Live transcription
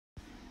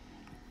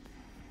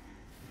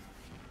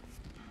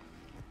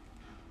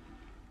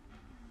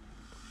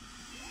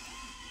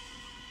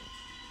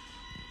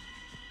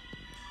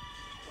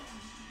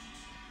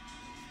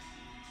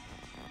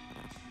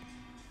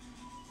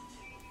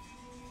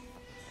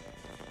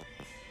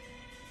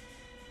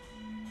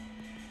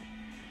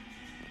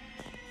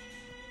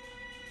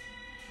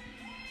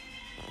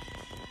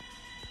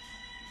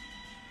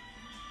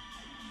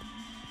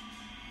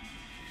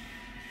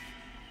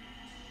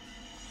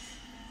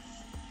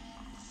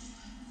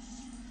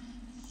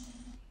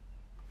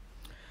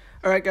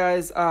Alright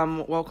guys,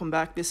 welcome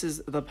back. This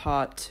is the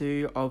part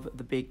 2 of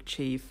the Big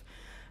Chief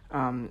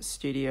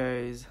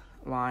Studios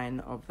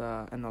line of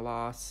the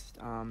last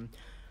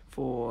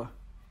 4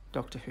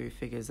 Doctor Who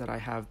figures that I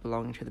have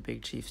belonging to the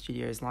Big Chief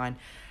Studios line.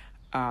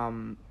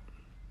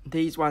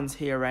 These ones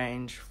here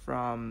range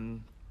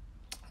from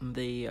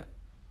the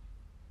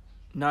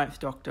 9th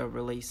Doctor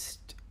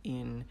released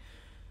in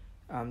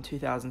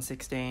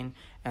 2016,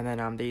 and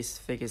then these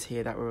figures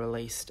here that were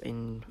released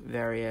in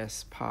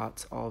various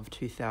parts of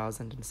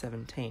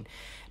 2017.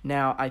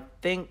 Now, I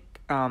think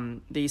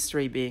these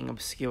 3 being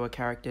obscure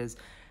characters,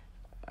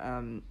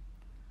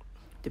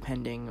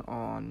 depending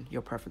on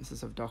your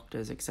preferences of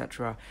Doctors,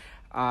 etc.,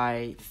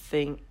 I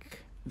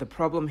think the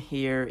problem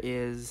here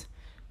is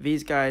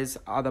these guys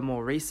are the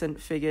more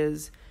recent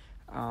figures.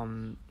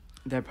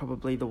 They're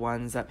probably the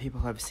ones that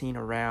people have seen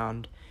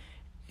around,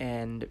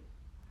 and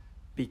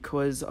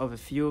because of a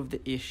few of the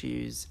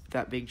issues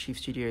that Big Chief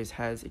Studios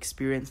has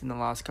experienced in the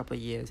last couple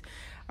of years,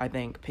 I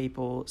think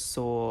people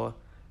saw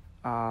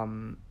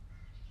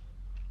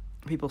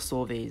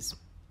these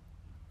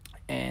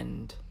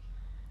and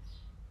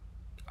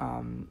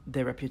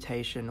their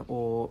reputation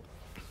or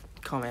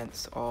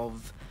comments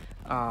of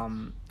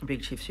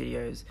Big Chief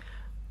Studios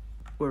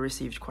were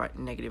received quite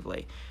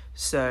negatively.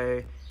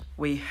 So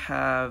we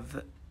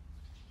have,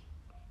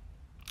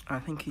 I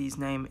think his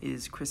name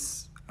is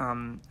Chris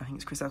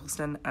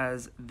Eccleston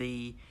as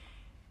the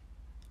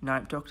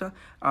 9th Doctor.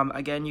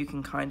 Again, you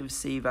can kind of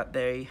see that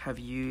they have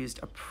used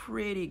a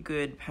pretty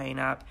good paint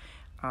app.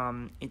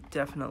 It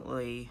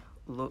definitely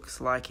looks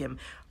like him.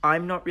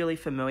 I'm not really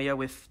familiar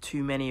with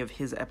too many of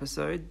his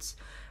episodes.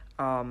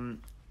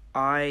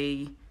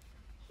 I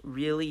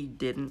really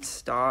didn't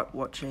start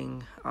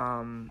watching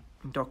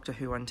Doctor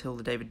Who until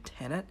the David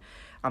Tennant.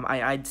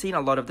 I'd seen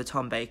a lot of the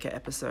Tom Baker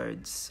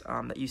episodes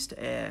that used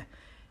to air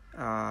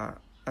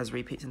as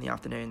repeats in the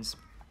afternoons,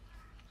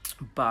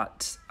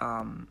 but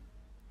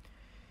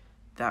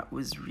that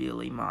was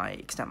really my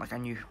extent. Like, I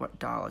knew what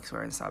Daleks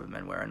were and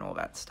Cybermen were and all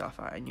that stuff.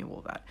 I knew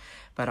all that,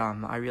 but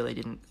I really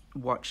didn't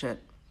watch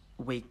it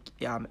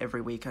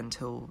every week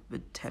until the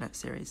Tennant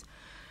series.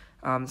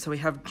 So we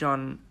have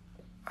John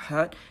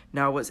Hurt.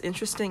 Now, what's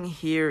interesting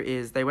here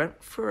is they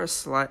went for a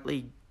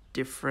slightly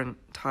different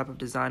type of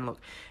design look,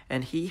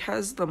 and he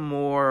has the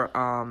more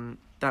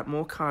that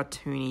more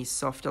cartoony,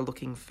 softer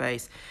looking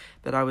face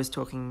that I was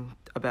talking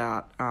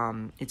about.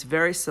 It's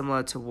very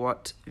similar to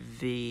what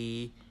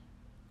the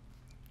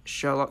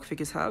Sherlock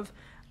figures have,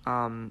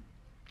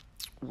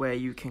 where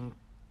the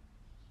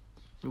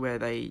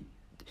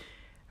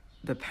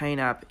paint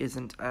app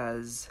isn't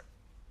as,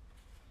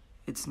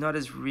 it's not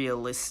as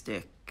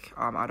realistic,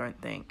 I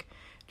don't think.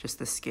 Just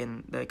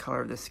the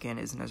colour of the skin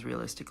isn't as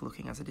realistic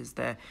looking as it is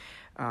there.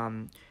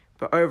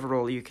 But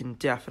overall, you can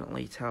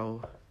definitely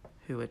tell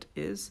who it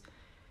is.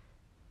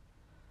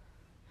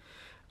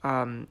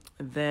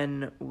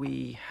 Then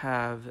we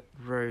have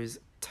Rose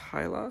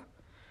Tyler,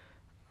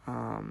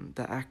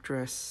 the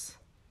actress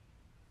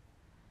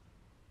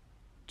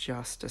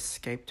just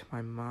escaped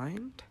my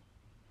mind.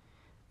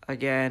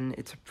 Again,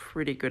 it's a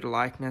pretty good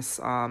likeness.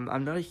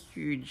 I'm not a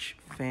huge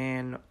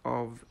fan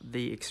of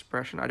the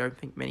expression. I don't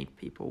think many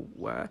people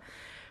were,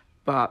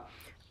 but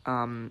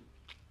I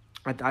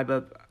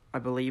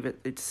believe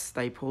it's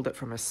they pulled it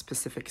from a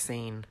specific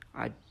scene,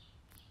 I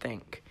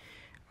think.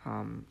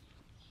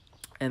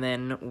 And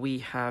then we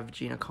have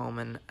Gina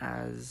Coleman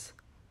as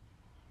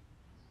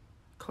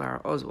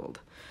Clara Oswald.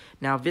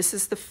 Now, this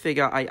is the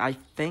figure, I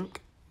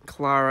think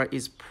Clara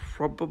is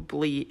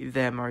probably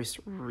their most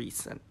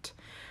recent.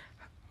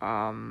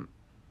 And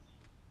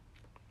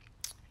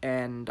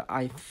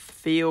I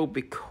feel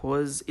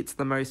because it's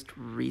the most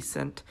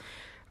recent,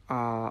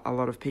 a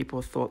lot of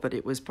people thought that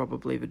it was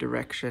probably the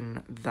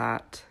direction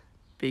that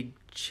Big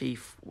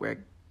Chief were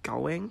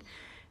going,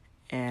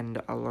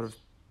 and a lot of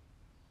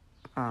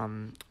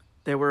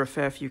there were a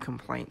fair few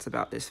complaints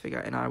about this figure,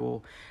 and I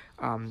will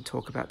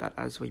talk about that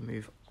as we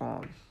move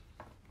on.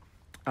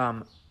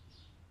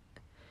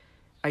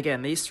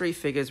 Again, these 3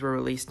 figures were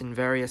released in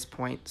various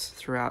points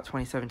throughout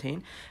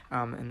 2017,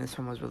 and this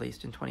one was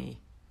released in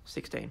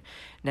 2016.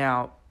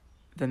 Now,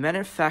 the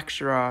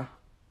manufacturer,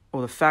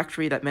 or the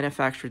factory that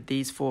manufactured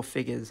these 4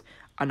 figures,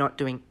 are not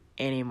doing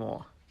any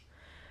more.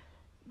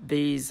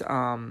 These,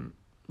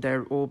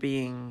 they're all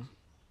being,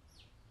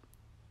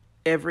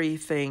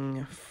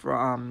 everything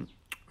from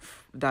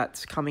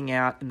that's coming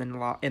out in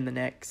the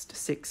next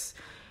 6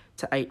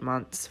 to 8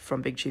 months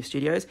from Big Chief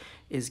Studios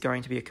is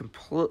going to be a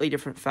completely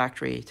different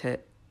factory to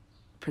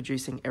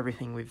producing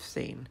everything we've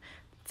seen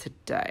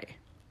today.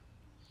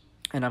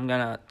 And I'm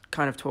gonna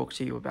kind of talk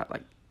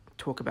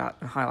about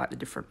and highlight the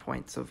different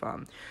points of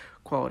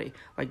quality.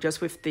 Like,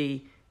 just with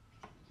the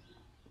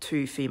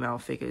 2 female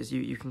figures,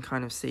 you can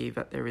kind of see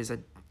that there is a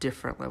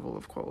different level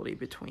of quality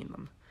between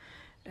them,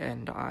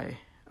 and I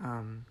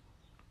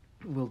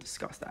will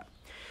discuss that.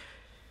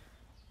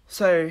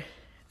 So,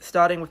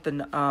 starting with the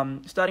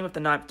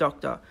 9th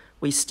Doctor,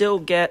 we still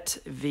get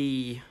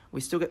the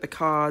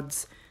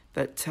cards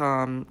that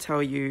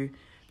tell you.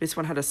 This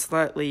one had a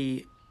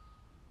slightly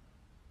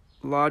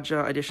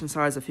larger edition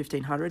size of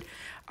 1500.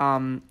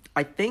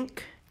 I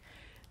think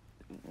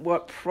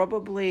what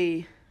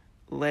probably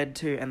led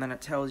to, and then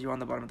it tells you on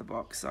the bottom of the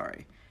box,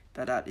 sorry,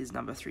 that is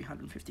number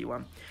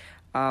 351.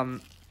 I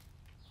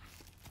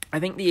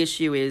think the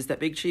issue is that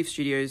Big Chief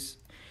Studios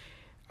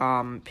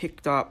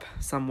picked up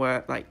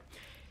somewhere, like,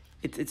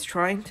 it's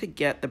trying to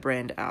get the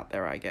brand out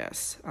there, I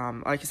guess.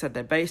 Like I said,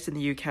 they're based in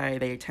the UK.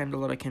 They attend a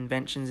lot of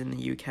conventions in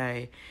the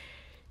UK.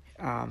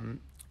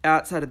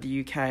 Outside of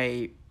the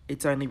UK,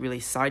 it's only really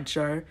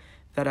Sideshow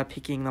that are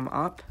picking them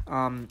up.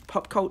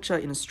 Pop Culture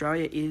in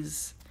Australia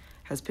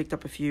has picked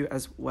up a few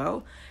as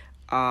well.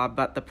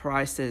 But the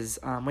prices,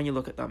 when you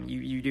look at them,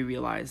 you do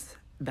realise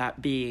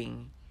that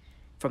being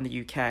from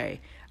the UK,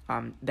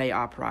 they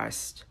are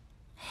priced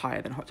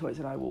higher than Hot Toys,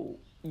 and I will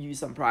use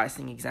some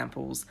pricing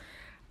examples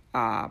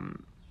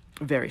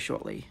very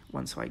shortly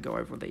once I go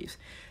over these.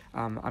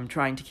 I'm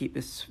trying to keep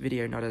this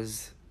video not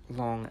as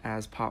long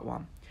as part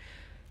 1.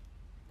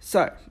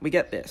 So, we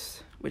get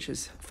this, which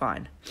is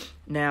fine.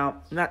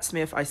 Now, Matt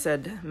Smith, I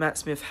said Matt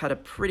Smith had a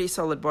pretty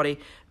solid body.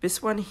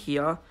 This one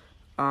here,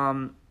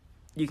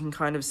 you can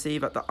kind of see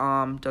that the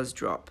arm does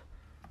drop.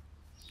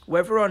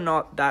 Whether or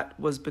not that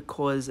was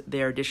because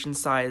their edition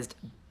sized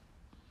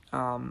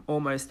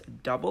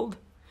almost doubled,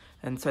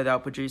 and so they were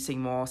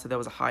producing more, so there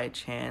was a higher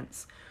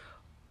chance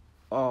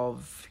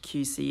of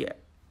QC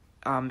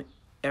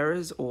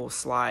errors or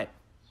slight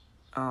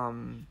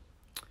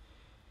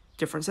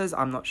differences,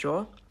 I'm not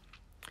sure.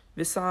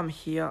 This arm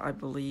here, I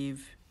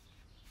believe,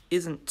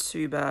 isn't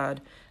too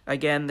bad.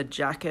 Again, the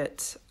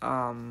jacket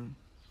kind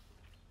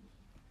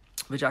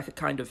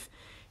of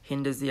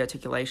hinders the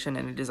articulation,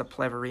 and it is a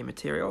pleathery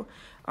material.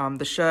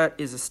 The shirt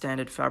is a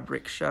standard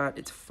fabric shirt.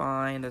 It's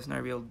fine. There's no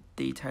real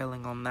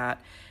detailing on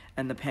that.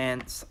 And the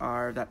pants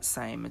are that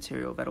same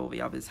material that all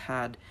the others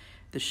had.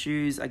 The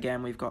shoes,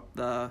 again, we've got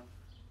the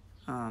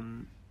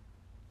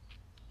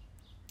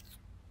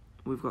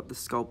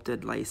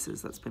sculpted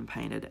laces that's been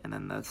painted, and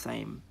then the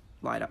same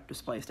light-up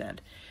display stand.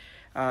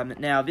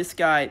 Now, this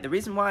guy, the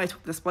reason why I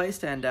took the display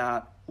stand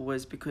out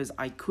was because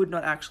I could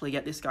not actually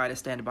get this guy to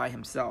stand by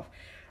himself.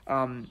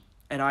 And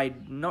I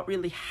not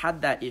really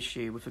had that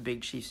issue with a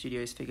Big Chief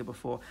Studios figure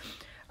before,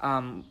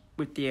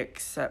 with the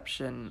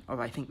exception of,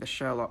 I think, the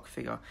Sherlock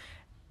figure.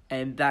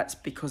 And that's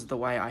because of the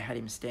way I had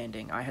him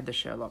standing. I had the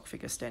Sherlock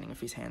figure standing with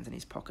his hands in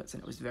his pockets,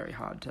 and it was very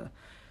hard to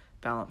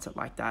balance it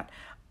like that.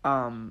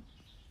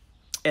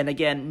 And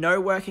again,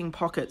 no working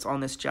pockets on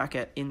this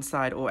jacket,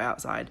 inside or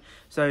outside.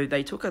 So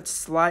they took a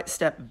slight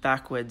step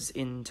backwards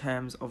in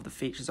terms of the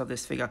features of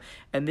this figure.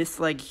 And this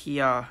leg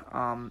here,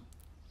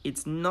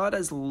 it's not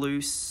as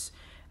loose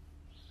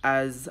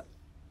as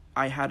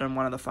I had on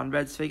one of the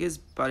Funbeds figures,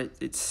 but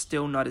it's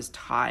still not as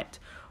tight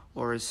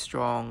or as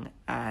strong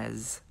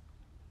as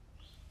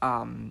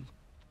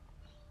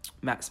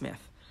Matt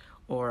Smith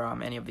or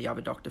any of the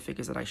other Doctor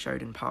figures that I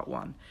showed in part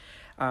 1.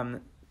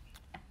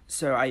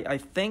 So I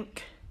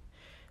think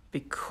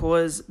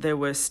because they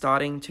were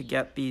starting to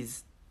get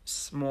these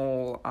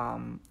small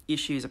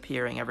issues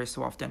appearing every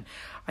so often,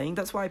 I think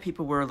that's why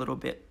people were a little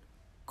bit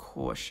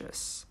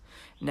cautious.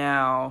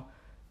 Now,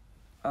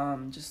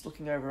 just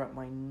looking over at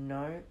my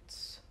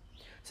notes.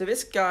 So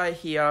this guy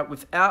here,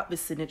 without the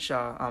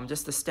signature,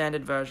 just the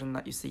standard version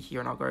that you see here,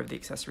 and I'll go over the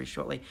accessories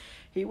shortly,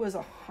 he was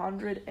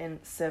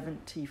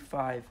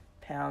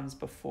 £175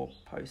 before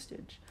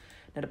postage.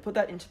 Now, to put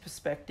that into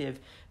perspective,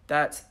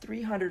 that's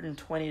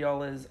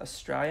 $320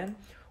 Australian,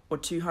 or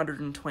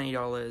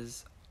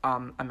 $220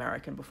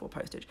 American before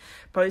postage.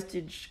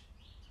 Postage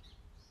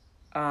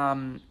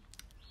to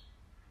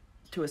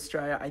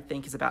Australia, I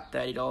think, is about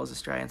 $30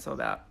 Australian, so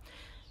about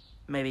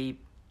maybe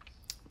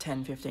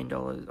 $10,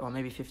 $15, or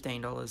maybe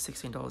 $15,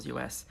 $16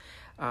 US,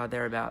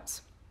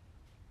 thereabouts.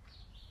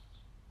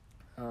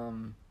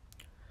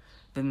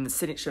 Then the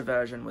signature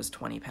version was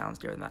 £20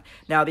 during that.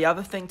 Now, the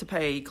other thing to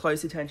pay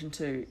close attention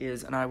to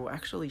is, and I will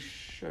actually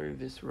show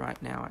this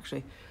right now,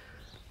 actually.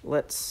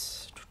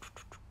 Let's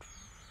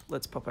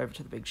pop over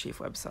to the Big Chief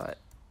website,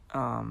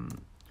 because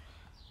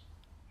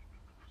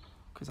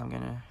I'm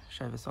going to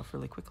show this off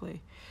really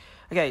quickly.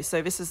 Okay,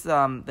 so this is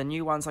the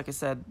new ones. Like I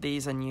said,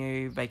 these are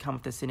new. They come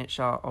with the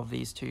signature of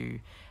these two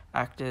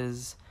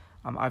actors.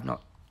 I'm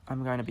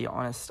going to be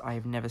honest, I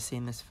have never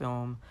seen this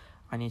film.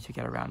 I need to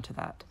get around to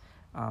that.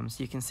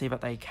 So you can see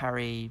that they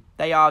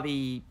are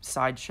the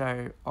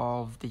Sideshow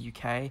of the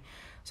UK,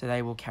 so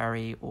they will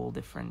carry all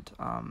different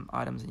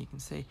items, and you can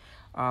see.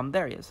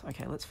 There he is.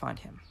 Okay, let's find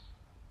him.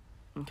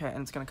 Okay,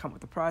 and it's going to come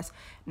with the price.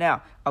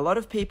 Now, a lot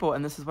of people,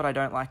 and this is what I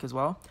don't like as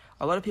well,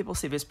 a lot of people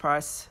see this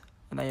price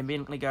and they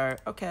immediately go,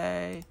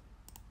 okay.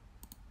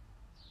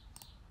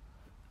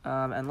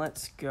 And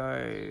let's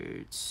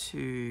go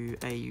to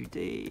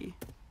AUD.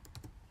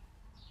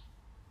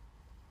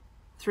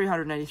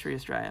 383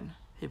 Australian.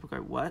 People go,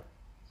 what?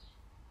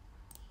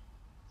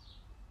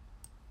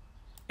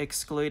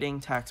 Excluding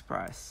tax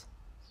price.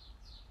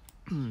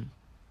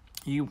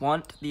 You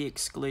want the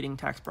excluding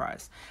tax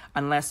price,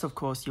 unless, of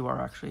course, you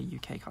are actually a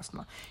UK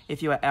customer.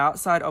 If you are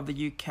outside of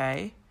the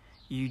UK,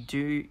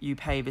 you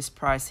pay this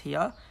price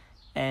here,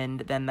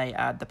 and then they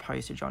add the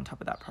postage on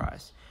top of that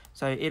price.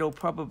 So it'll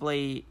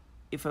probably,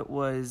 if it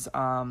was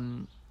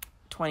 $20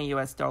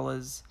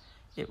 US,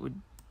 it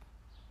would,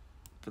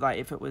 like,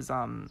 if it was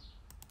 $20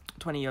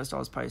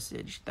 US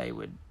postage, they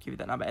would give you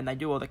that number, and they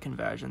do all the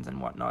conversions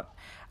and whatnot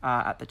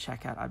at the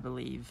checkout, I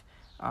believe.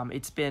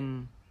 It's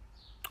been,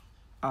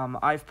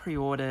 I've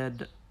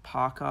pre-ordered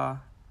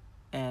Parker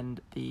and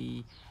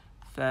the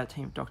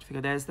 13th Doctor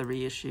figure. There's the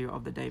reissue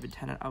of the David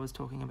Tennant I was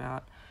talking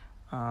about.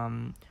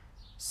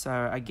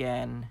 So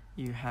again,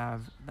 you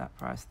have that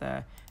price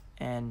there,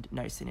 and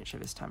no signature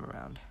this time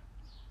around.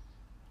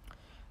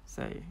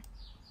 So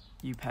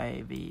you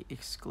pay the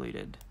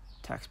excluded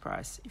tax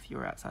price if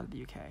you're outside of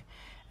the UK.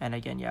 And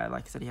again, yeah,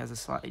 like I said, he has a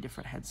slightly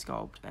different head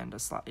sculpt and a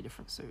slightly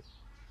different suit.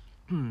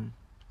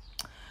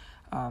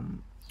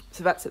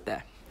 So that's it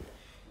there.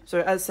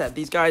 So as said,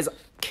 these guys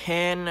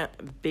can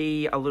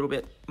be a little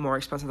bit more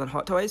expensive than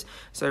Hot Toys.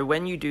 So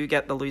when you do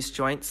get the loose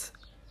joints,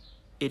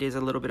 it is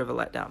a little bit of a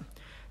letdown.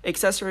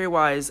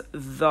 Accessory-wise,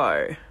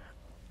 though,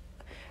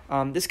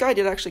 this guy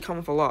did actually come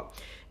with a lot.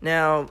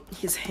 Now,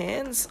 his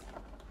hands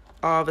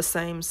are the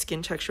same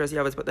skin texture as the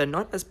others, but they're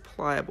not as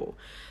pliable.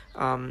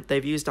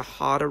 They've used a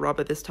harder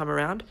rubber this time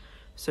around,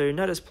 so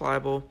not as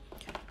pliable.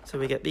 So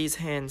we get these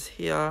hands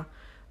here.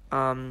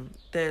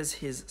 There's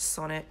his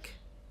Sonic.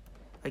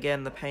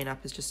 Again, the paint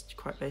app is just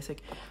quite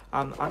basic.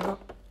 I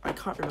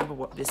can't remember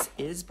what this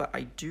is, but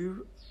I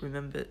do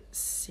remember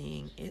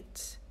seeing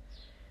it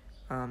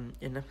in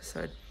an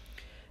episode.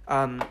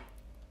 A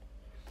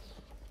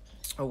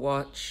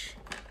watch.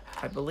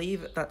 I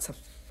believe that's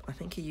I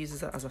think he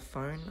uses it as a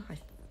phone. I'm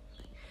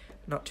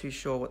not too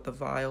sure what the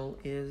vial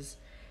is.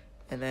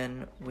 And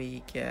then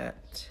we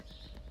get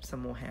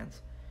some more hands.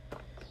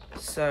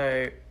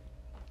 So,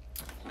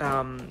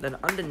 then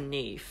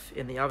underneath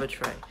in the other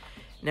tray.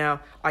 Now,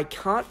 I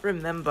can't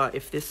remember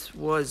if this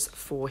was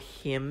for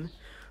him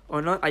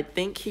or not. I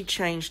think he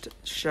changed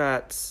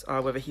shirts,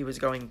 whether he was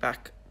going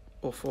back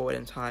or forward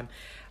in time.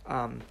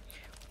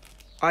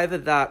 Either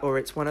that or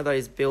it's one of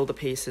those builder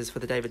pieces for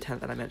the David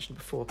Tennant that I mentioned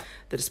before.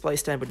 The display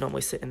stand would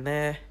normally sit in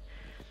there.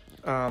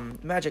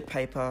 Magic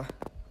paper,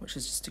 which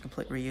is just a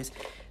complete reuse.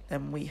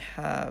 Then we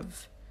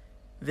have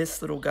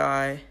this little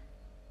guy.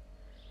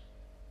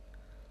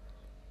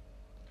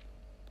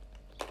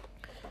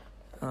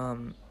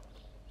 An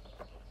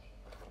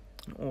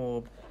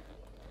orb.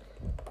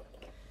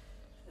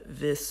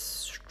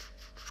 This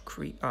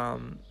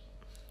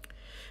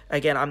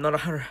again, I'm not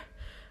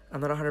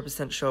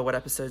 100% sure what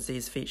episodes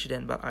these featured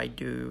in, but I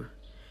do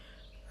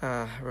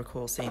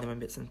recall seeing them in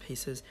bits and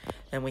pieces.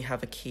 And we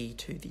have a key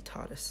to the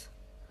TARDIS.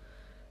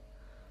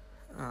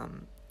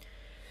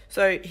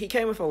 So he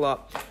came with a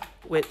lot,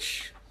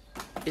 which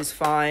is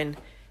fine.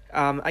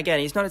 Again,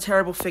 he's not a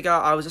terrible figure.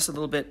 I was just a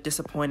little bit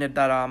disappointed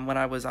that when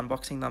I was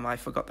unboxing them, I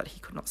forgot that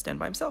he could not stand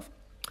by himself,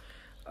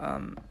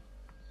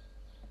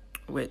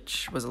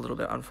 which was a little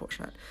bit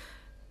unfortunate.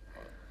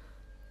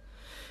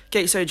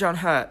 Okay, so John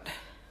Hurt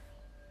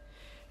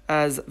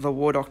as the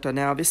War Doctor.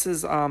 Now, this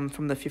is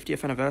from the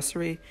 50th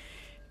anniversary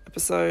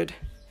episode.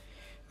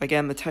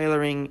 Again, the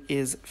tailoring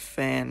is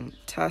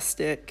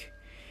fantastic.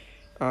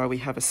 We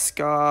have a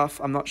scarf.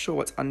 I'm not sure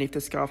what's underneath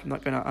the scarf. I'm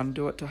not going to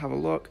undo it to have a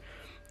look.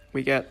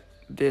 We get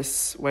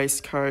this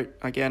waistcoat,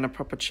 again, a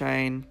proper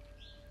chain,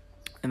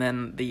 and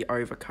then the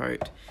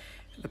overcoat,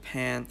 the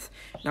pants.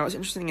 Now, what's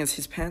interesting is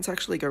his pants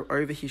actually go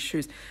over his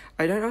shoes.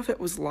 I don't know if it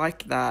was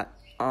like that.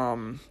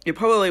 It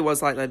probably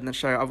was like that in the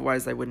show,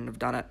 otherwise they wouldn't have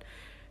done it,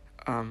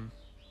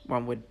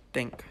 one would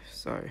think.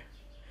 So,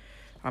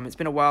 it's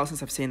been a while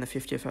since I've seen the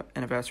 50th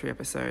anniversary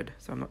episode,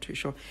 so I'm not too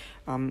sure.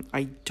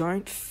 I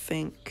don't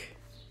think...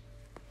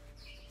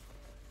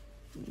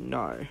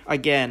 No.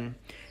 Again,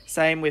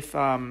 same with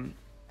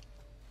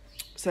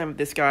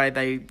this guy.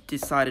 They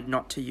decided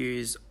not to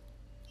use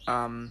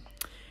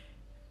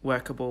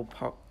working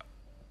pockets.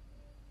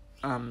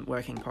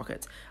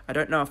 I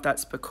don't know if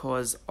that's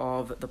because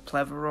of the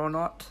pleather or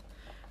not,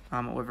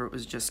 or whether it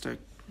was just a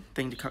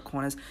thing to cut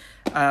corners.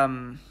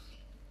 As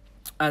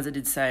I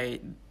did say,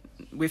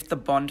 with the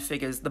Bond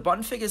figures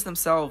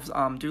themselves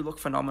do look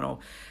phenomenal.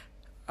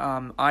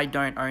 I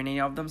don't own any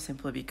of them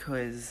simply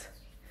because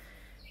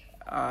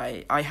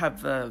I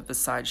have the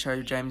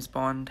Sideshow James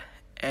Bond,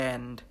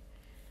 and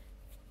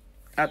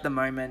at the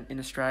moment in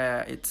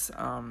Australia it's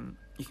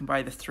you can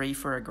buy the 3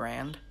 for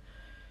 $1,000,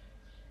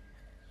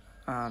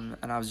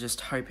 and I was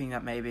just hoping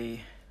that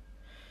maybe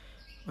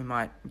we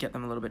might get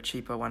them a little bit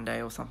cheaper one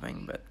day or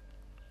something, but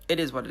it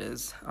is what it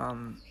is.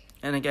 And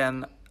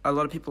again, a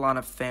lot of people aren't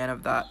a fan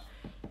of that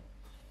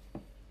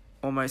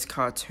almost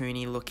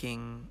cartoony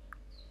looking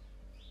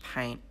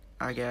paint,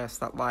 I guess,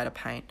 that lighter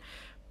paint.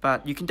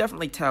 But you can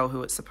definitely tell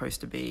who it's supposed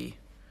to be.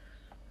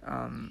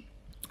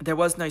 There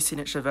was no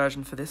signature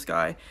version for this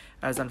guy,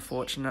 as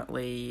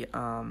unfortunately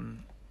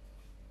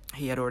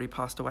he had already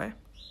passed away.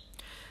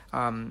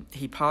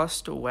 He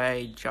passed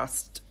away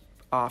just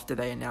after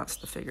they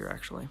announced the figure,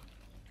 actually.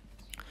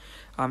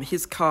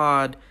 His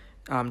card,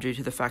 due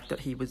to the fact that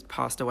he was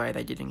passed away,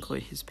 they did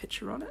include his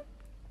picture on it.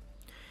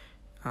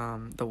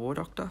 The War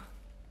Doctor.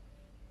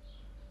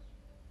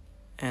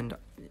 and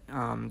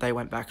they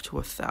went back to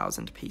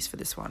 1,000 piece for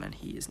this one, and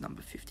he is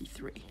number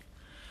 53.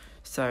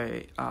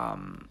 So,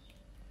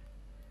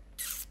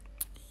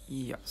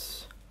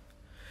 yes.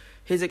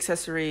 His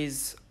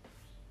accessories,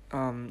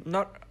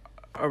 not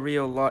a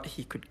real lot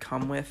he could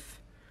come with.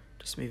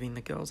 Just moving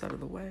the girls out of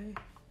the way.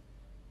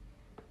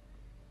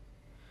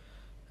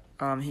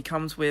 He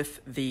comes with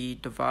the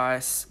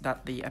device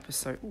that the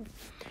episode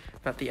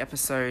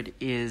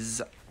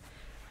is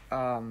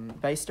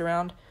based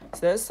around. So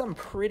there's some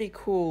pretty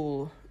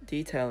cool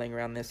detailing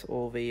around this,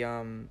 all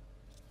the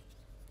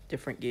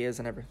different gears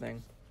and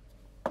everything.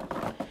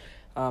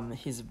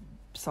 His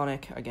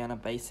Sonic, again, a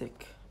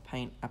basic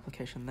paint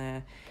application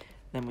there.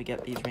 Then we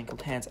get these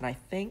wrinkled hands, and I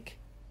think,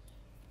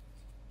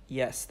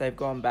 yes, they've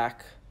gone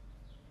back.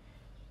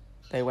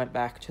 They went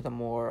back to the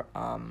more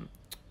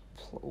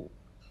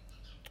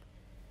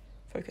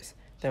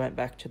They went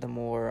back to the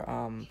more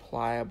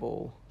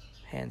pliable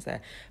hands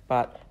there,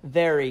 but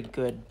very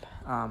good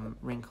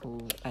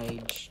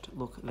wrinkle-aged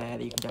look there.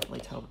 You can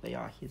definitely tell that they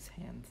are his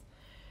hands.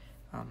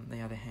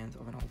 They are the hands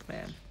of an old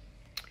man.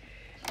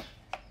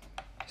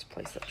 Just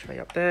place that tray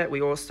up there.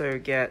 We also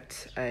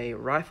get a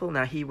rifle.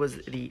 Now, he was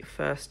the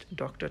first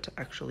Doctor to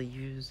actually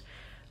use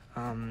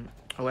a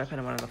weapon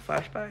in one of the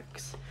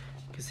flashbacks,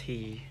 because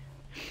he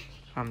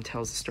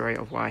tells the story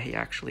of why he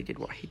actually did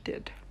what he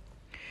did.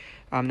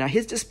 Now,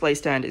 his display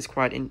stand is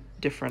quite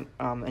different,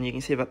 and you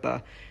can see that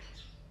the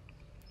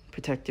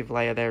protective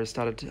layer there has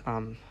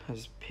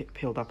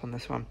peeled up on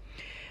this one.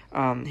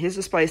 His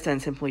display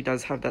stand simply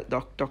does have that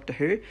Doctor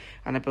Who,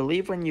 and I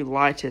believe when you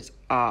light it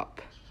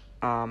up,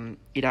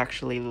 it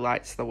actually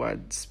lights the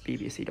words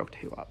BBC Doctor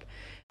Who up.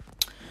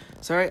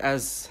 Sorry,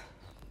 as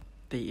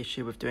the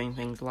issue with doing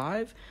things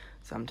live,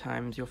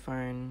 sometimes your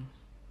phone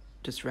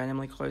just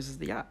randomly closes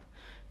the app.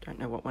 Don't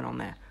know what went on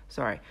there.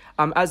 Sorry.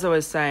 As I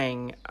was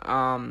saying,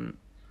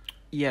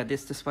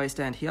 this display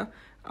stand here,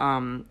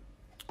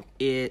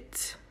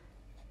 it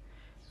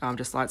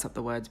just lights up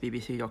the words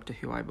BBC Doctor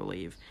Who, I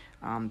believe.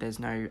 There's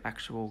no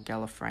actual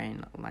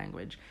Gallifreyan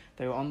language.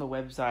 Though on the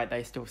website,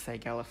 they still say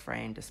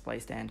Gallifreyan display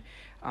stand.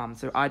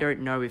 So I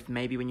don't know if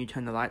maybe when you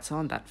turn the lights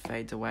on, that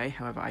fades away.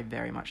 However, I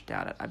very much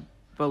doubt it. I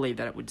believe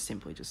that it would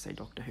simply just say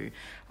Doctor Who.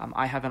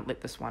 I haven't lit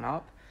this one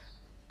up.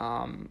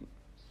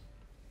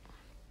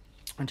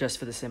 Just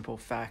for the simple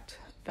fact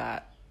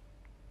that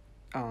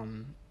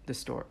the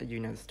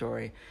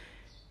story.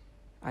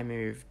 I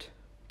moved,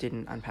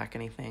 didn't unpack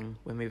anything.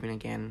 We're moving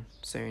again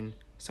soon,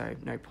 so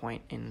no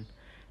point in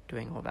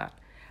doing all that.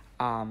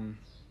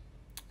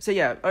 So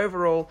yeah,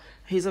 overall,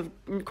 he's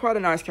quite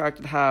a nice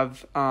character to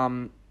have.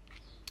 Even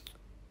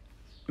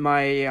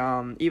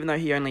though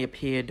he only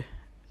appeared,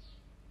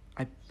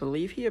 I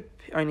believe he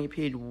only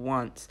appeared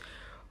once,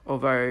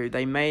 although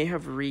they may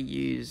have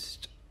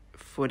reused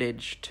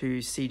footage to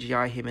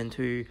CGI him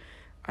into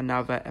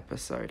another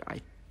episode,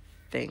 I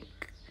think.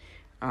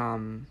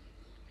 Though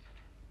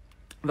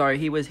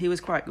he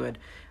was quite good.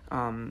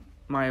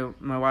 My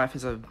wife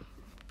is a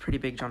pretty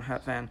big John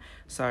Hurt fan,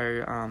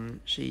 so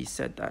she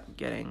said that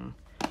getting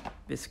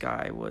this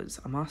guy was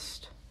a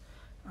must.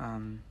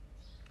 And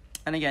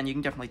again, you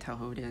can definitely tell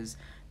who it is.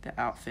 The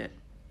outfit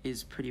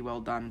is pretty well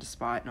done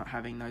despite not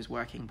having those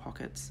working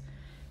pockets.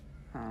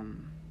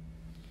 And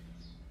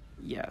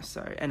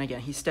again,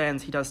 he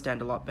does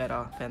stand a lot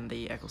better than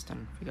the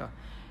Eccleston figure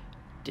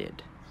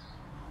did.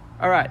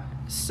 Alright,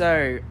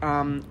 so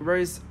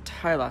Rose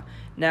Tyler.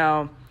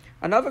 Now,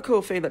 another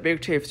cool thing that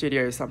Big Chief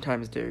Studios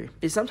sometimes do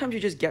is sometimes you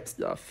just get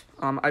stuff.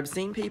 I've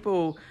seen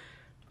people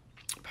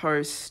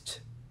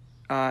post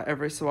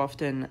every so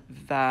often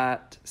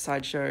that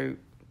Sideshow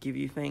give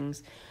you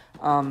things.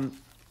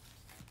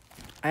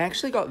 I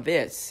actually got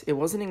this. It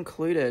wasn't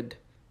included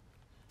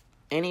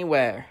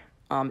anywhere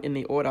in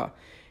the order.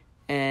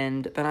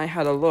 And then I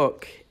had a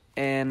look,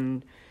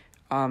 and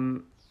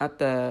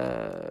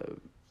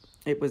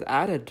it was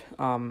added.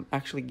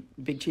 Actually,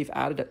 Big Chief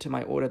added it to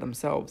my order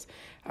themselves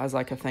as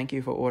like a thank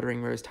you for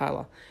ordering Rose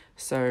Tyler.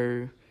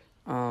 So,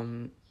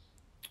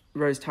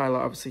 Rose Tyler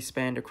obviously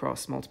spanned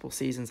across multiple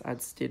seasons,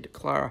 as did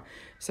Clara.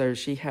 So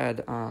she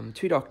had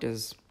 2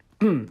 Doctors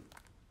to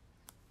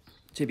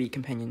be a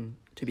companion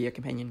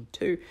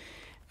to,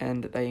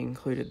 and they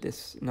included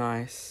this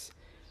nice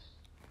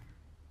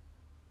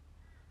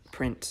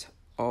print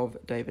of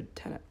David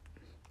Tennant.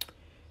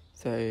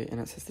 So, and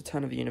it says the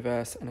turn of the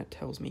universe, and it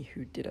tells me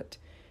who did it.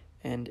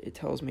 And it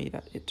tells me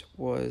that it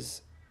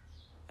was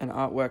an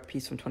artwork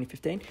piece from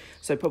 2015.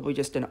 So probably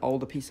just an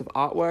older piece of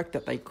artwork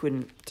that they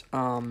couldn't,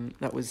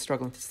 that was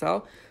struggling to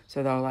sell.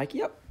 So they were like,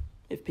 yep,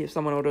 if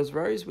someone orders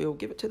Rose, we'll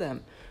give it to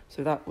them.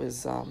 So that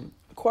was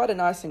quite a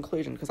nice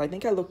inclusion, because I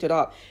think I looked it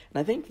up,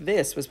 and I think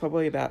this was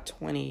probably about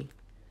 $20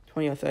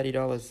 or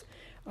 $30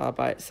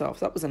 by itself.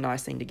 So that was a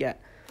nice thing to get.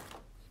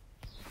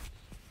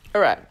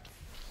 All right.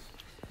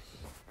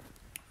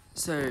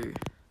 So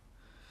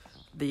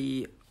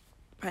the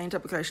paint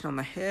application on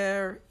the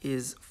hair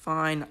is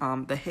fine.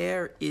 The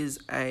hair is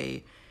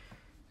a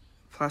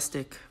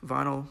plastic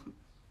vinyl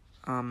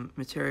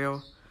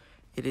material.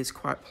 It is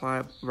quite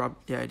pliable.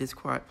 It is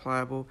quite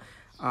pliable.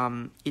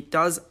 It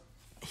does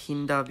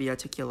hinder the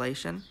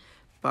articulation,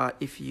 but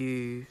if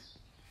you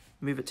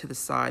move it to the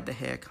side, the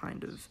hair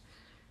kind of,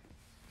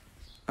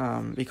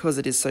 because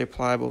it is so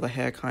pliable, the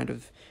hair kind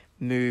of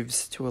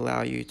moves to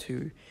allow you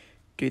to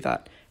do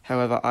that.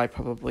 However, I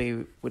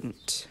probably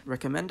wouldn't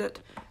recommend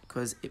it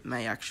because it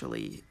may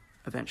actually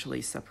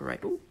eventually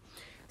separate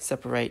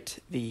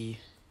the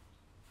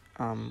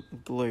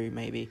glue,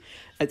 maybe.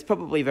 It's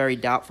probably very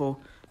doubtful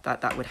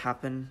that would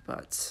happen,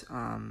 but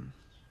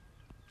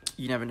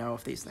you never know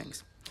of these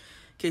things.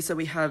 Okay, so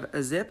we have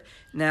a zip.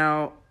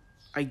 Now,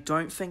 I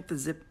don't think the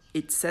zip,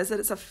 it says that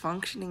it's a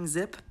functioning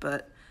zip,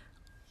 but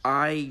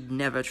I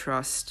never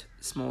trust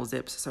small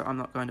zips, so I'm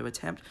not going to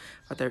attempt.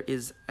 But there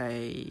is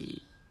a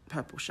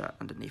purple shirt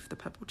underneath the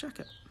purple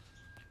jacket.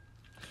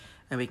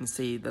 And we can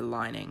see the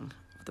lining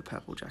of the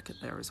purple jacket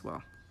there as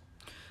well.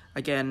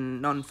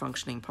 Again,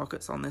 non-functioning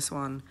pockets on this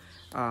one.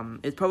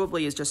 It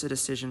probably is just a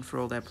decision for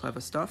all their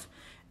pleather stuff.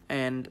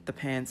 And the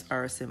pants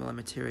are a similar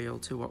material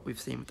to what we've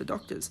seen with the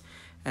doctors.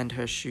 And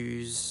her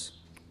shoes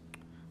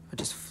are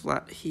just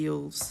flat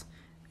heels.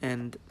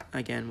 And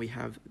again, we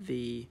have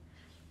the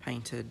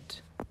painted,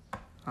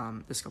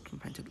 the sculpting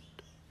painted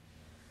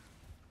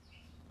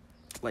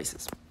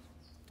laces.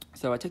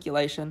 So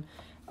articulation,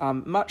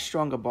 much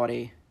stronger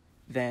body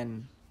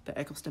than the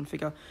Eccleston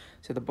figure.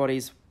 So the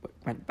bodies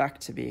went back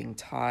to being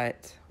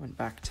tight, went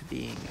back to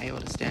being able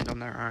to stand on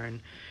their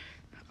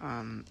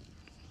own.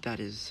 That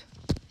is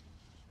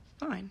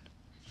fine.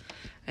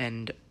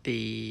 And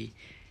the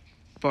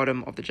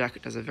bottom of the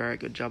jacket does a very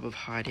good job of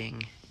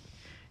hiding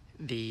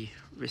the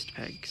wrist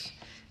pegs.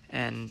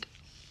 And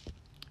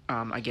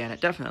again, it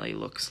definitely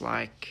looks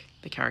like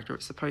the character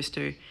it's supposed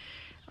to.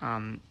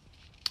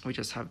 We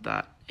just have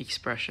that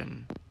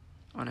expression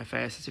on her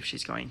face as if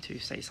she's going to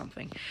say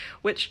something,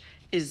 which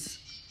is,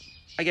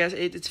 I guess,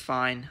 it's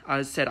fine.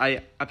 As I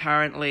said,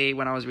 apparently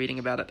when I was reading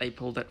about it, they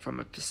pulled it from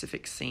a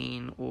specific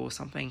scene or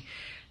something.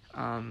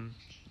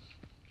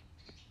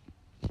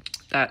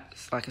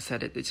 That's, like I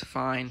said, it's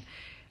fine.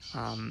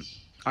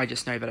 I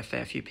just know that a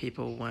fair few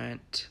people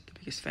weren't the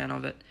biggest fan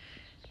of it,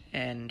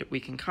 and we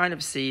can kind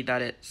of see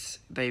that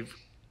they've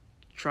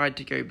tried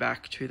to go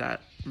back to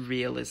that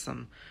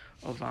realism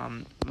of,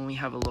 when we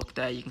have a look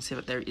there, you can see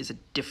that there is a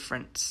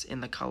difference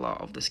in the colour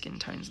of the skin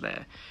tones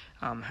there.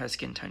 Her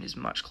skin tone is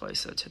much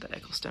closer to the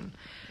Eccleston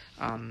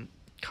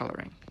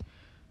colouring.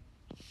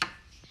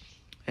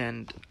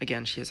 And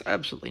again, she has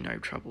absolutely no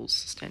troubles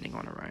standing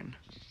on her own,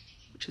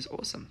 which is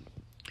awesome.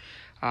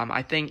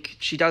 I think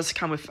she does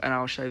come with, and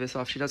I'll show this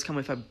off, she does come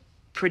with a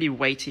pretty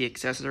weighty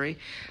accessory.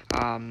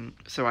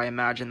 So I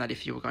imagine that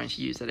if you were going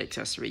to use that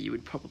accessory, you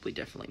would probably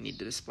definitely need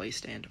the display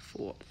stand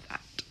for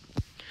that.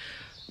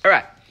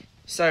 Alright,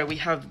 so we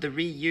have the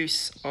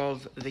reuse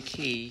of the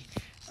key.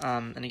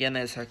 And again,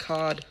 there's her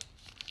card.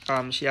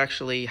 She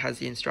actually has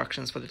the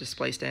instructions for the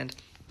display stand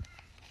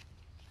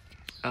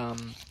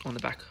on the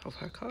back of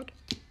her card.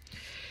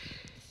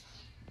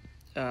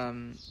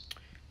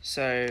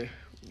 So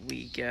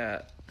we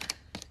get,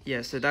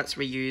 yeah, so that's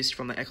reused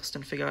from the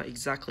Eccleston figure,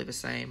 exactly the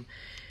same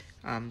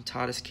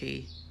TARDIS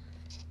key.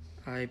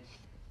 I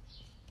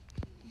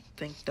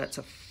think that's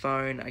a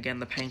phone. Again,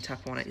 the paint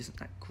app on it isn't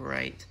that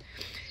great.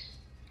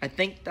 I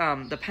think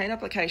the paint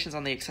applications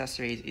on the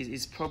accessories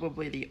is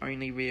probably the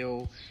only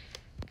real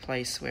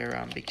place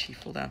where Big Chief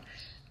fall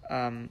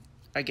down.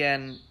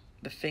 Again,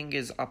 the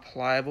fingers are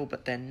pliable,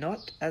 but they're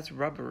not as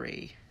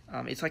rubbery.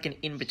 It's like an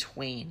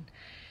in-between.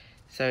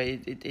 So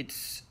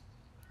it's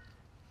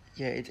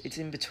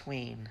in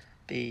between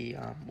the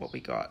what we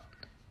got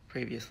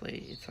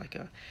previously. It's like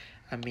a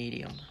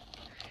medium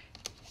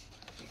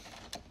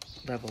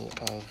level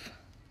of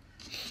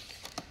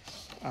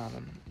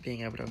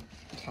being able to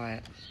apply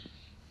it.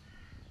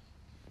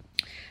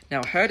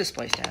 Now her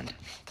display stand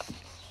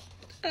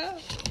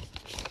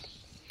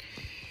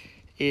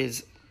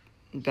is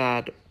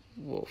Bad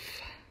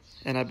Wolf,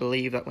 and I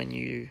believe that when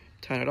you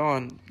turn it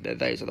on,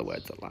 those are the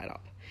words that light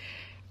up.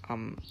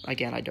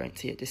 Again, I don't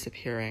see it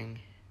disappearing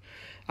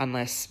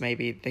unless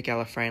maybe the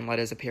Gallifreyan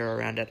letters appear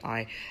around it.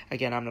 I'm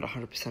not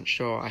 100%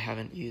 sure. I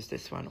haven't used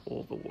this one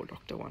or the War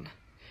Doctor one.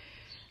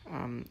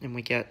 And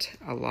we get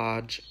a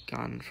large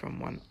gun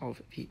from one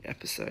of the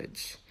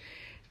episodes.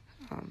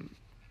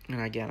 And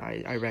again,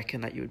 I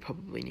reckon that you would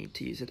probably need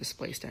to use a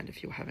display stand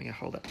if you were having a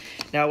holder.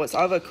 Now, what's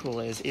other cool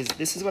is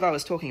this is what I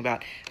was talking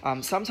about.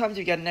 Sometimes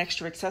you get an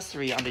extra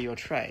accessory under your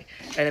tray.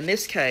 And in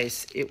this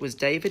case, it was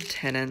David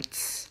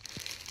Tennant's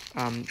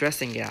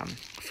dressing gown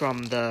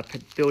from the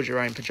Build Your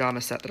Own Pyjama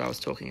set that I was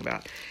talking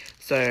about.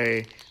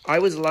 So I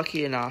was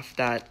lucky enough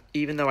that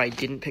even though I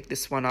didn't pick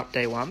this one up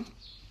day one,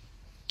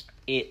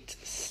 it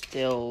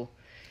still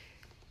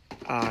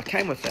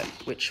came with it,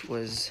 which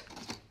was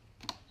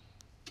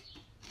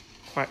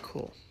quite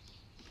cool.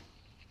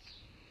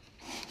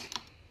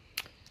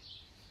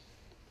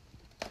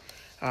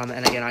 And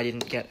again, I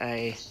didn't get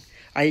a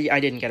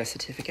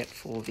certificate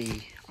for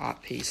the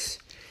art piece.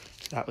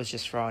 That was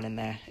just thrown in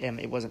there.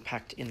 It wasn't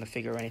packed in the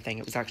figure or anything.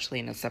 It was actually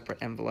in a separate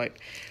envelope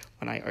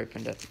when I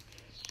opened it.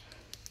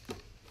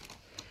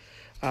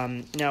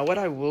 Now, what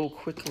I will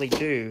quickly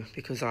do,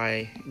 because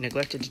I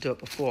neglected to do it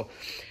before,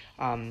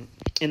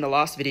 in the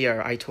last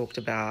video I talked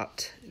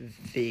about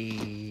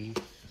the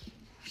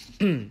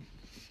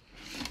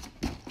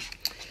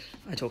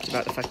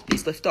fact that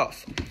these lift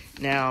off.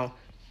 Now,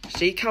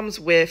 she comes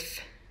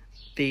with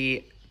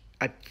the,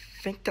 I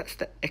think that's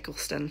the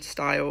Eccleston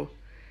style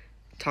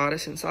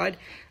TARDIS inside.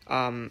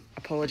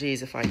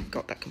 Apologies if I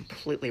got that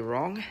completely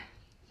wrong,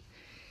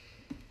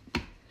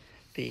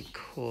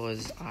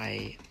 because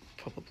I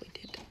probably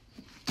did.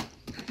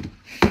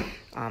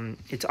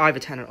 It's either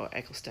Tennant or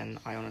Eccleston.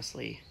 I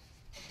honestly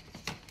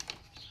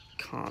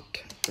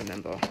can't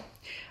remember.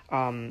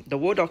 The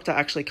War Doctor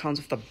actually comes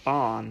with the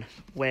barn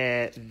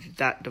where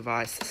that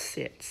device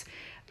sits.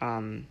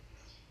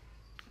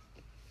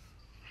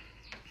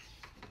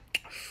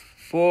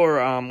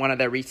 For one of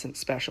their recent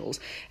specials.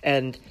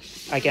 And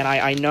again,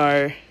 I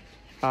know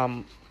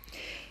a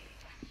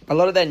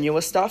lot of their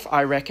newer stuff,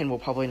 I reckon, will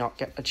probably not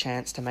get a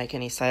chance to make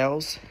any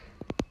sales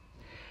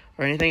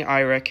or anything.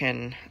 I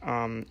reckon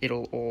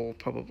it'll all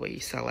probably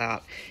sell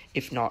out,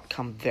 if not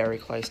come very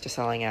close to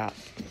selling out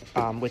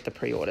with the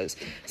pre-orders,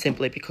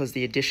 simply because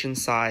the edition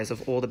size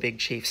of all the Big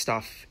Chief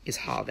stuff is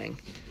halving.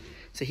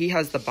 So he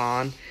has the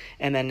barn,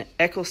 and then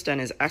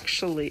Eccleston's is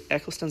actually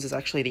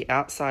the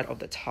outside of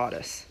the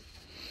TARDIS,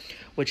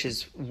 which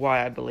is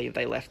why I believe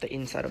they left the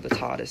inside of the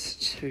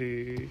TARDIS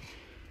to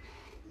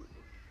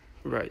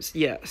Rose.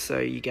 Yeah, so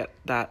you get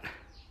that.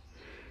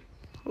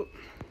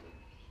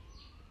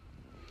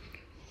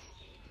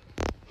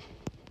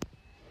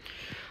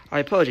 I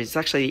apologize, it's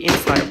actually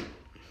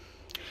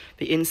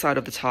the inside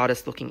of the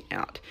TARDIS looking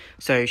out.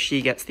 So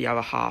she gets the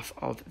other half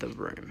of the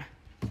room.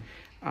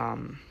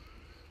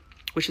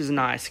 Which is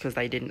nice, because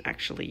they didn't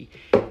actually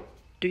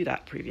do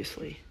that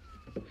previously.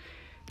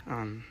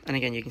 And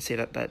again, you can see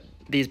that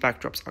these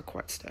backdrops are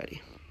quite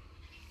sturdy.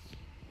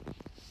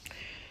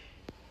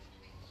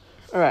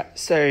 Alright,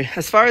 so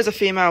as far as a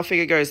female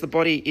figure goes, the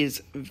body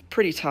is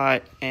pretty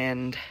tight,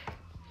 and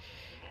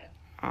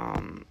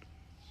you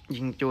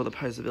can do all the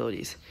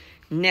posabilities.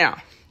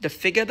 Now, the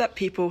figure that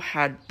people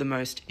had the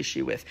most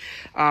issue with,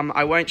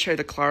 I won't show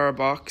the Clara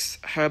box.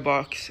 Her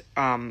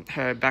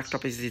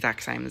backdrop is the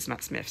exact same as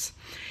Matt Smith's.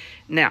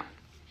 Now,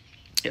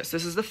 yes,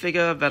 this is the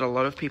figure that a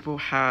lot of people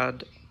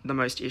had the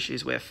most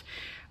issues with,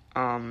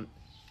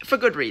 for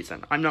good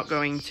reason. I'm not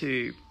going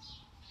to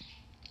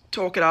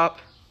talk it up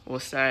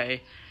or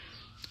say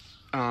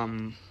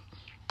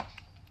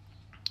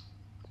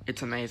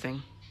it's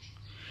amazing.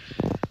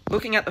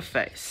 Looking at the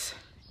face,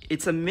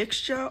 it's a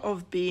mixture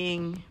of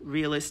being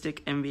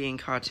realistic and being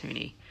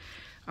cartoony.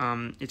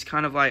 It's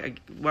kind of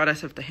like, what I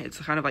said with the head, it's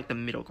kind of like the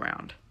middle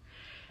ground,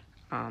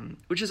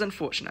 which is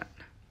unfortunate.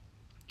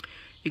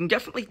 You can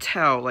definitely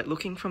tell, like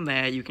looking from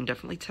there, you can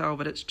definitely tell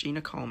that it's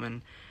Gina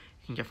Coleman.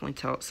 You can definitely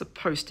tell it's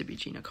supposed to be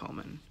Gina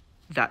Coleman.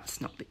 That's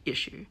not the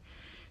issue.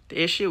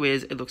 The issue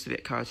is it looks a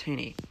bit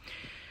cartoony.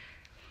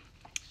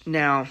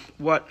 Now,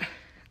 what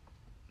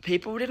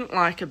people didn't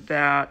like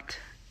about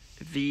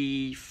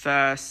the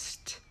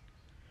second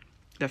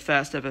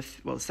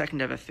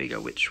ever figure,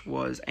 which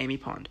was Amy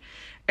Pond.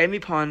 Amy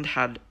Pond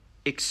had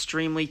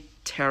extremely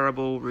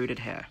terrible rooted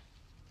hair.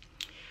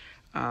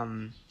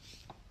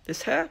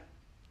 This hair,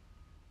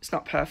 it's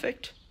not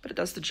perfect, but it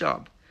does the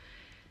job.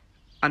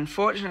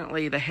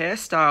 Unfortunately, the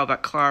hairstyle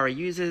that Clara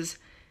uses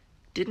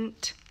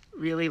didn't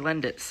really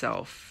lend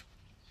itself,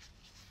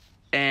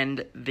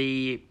 and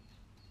the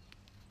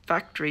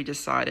factory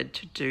decided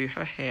to do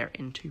her hair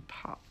in two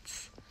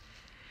parts.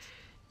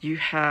 You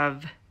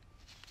have,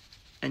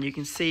 and you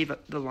can see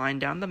that the line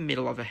down the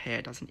middle of her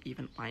hair doesn't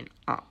even line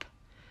up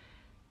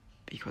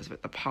because of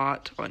it. The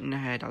part on her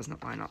hair does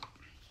not line up.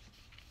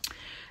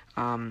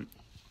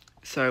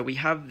 So we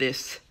have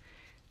this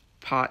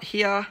part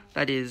here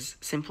that is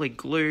simply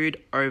glued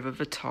over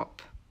the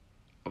top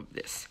of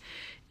this.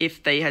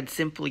 If they had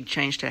simply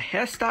changed her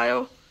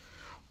hairstyle,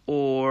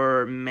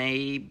 or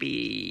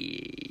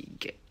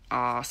maybe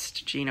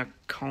asked Gina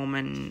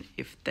Coleman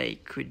if they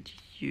could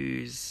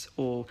use,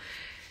 or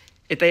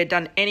if they had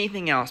done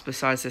anything else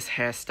besides this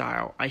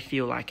hairstyle, I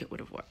feel like it would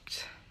have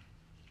worked.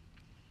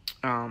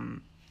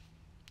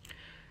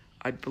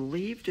 I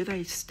believe, do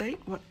they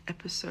state what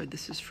episode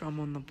this is from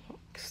on the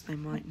box? They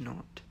might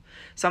not.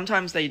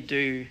 Sometimes they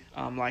do,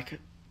 like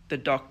the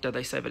Doctor,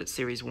 they say that it's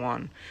series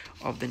 1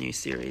 of the new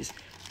series.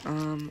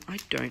 I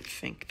don't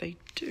think they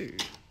do.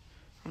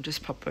 I'll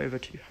just pop over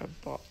to her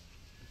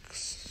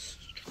box.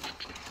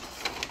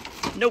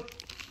 Nope.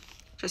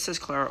 Just says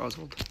Clara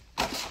Oswald.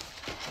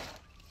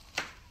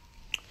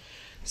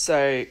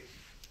 So,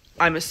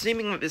 I'm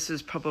assuming that this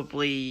is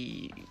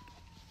probably,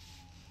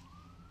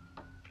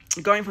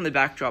 going from the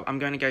backdrop, I'm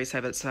going to go say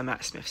that it's her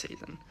Matt Smith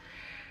season.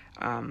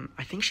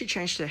 I think she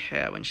changed her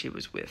hair when she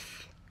was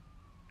with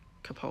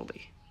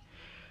Capaldi.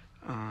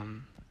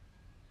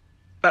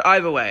 But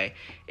either way,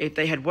 if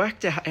they had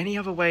worked out any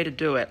other way to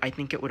do it, I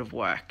think it would have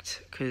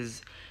worked.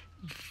 Because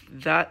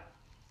that,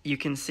 you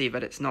can see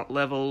that it's not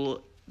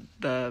level,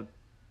 the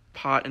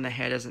part in the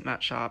hair doesn't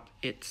match up,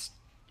 is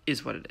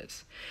what it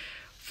is.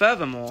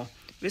 Furthermore,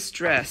 this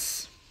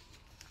dress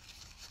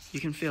You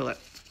can feel it.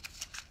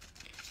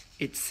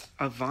 It's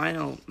a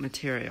vinyl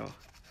material.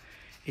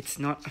 It's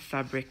not a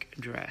fabric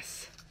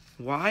dress.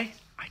 Why?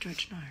 I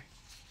don't know.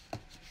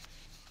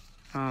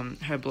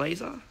 Her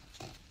blazer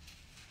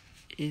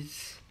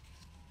is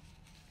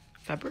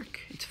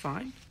fabric. It's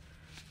fine.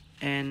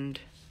 And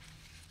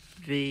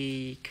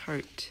the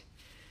coat,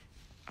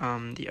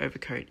 the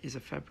overcoat is a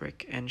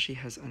fabric, and she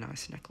has a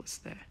nice necklace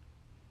there.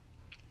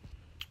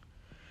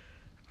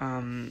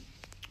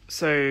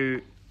 So,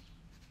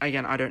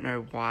 again, I don't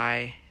know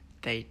why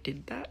they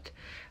did that.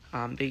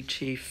 Big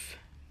Chief,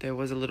 there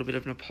was a little bit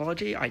of an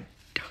apology. I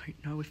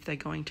don't know if they're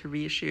going to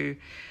reissue.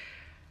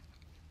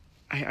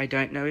 I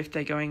don't know if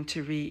they're going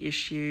to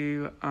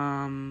reissue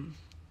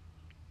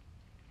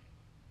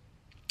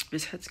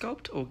this head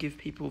sculpt or give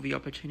people the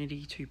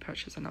opportunity to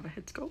purchase another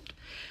head sculpt.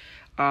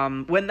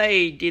 When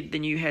they did the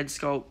new head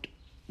sculpt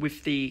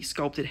with the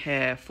sculpted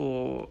hair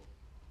for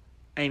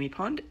Amy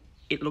Pond,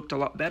 it looked a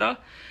lot better.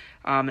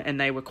 And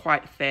they were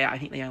quite fair. I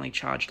think they only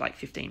charged like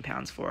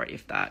 £15 for it,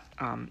 if that.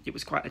 It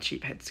was quite a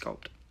cheap head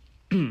sculpt,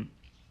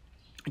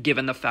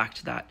 given the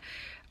fact that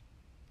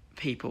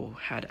people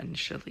had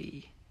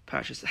initially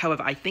purchased it.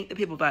 However, I think the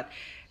people that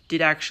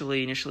did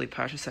actually initially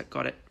purchase it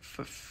got it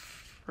for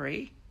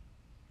free.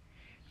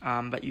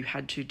 But you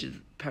had to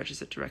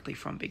purchase it directly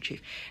from Big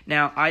Chief.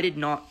 Now, I did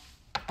not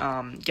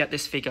get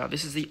this figure.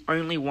 This is the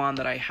only one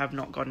that I have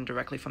not gotten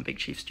directly from Big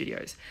Chief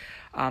Studios.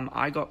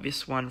 I got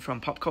this one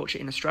from Pop Culture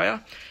in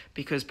Australia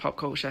because Pop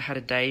Culture had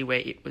a day where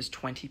it was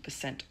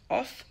 20%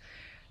 off.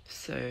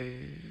 So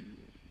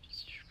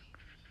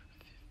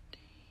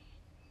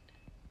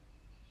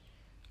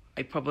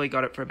I probably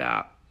got it for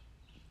about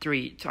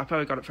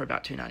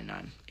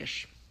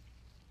 $2.99-ish.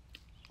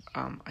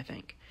 I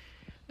think.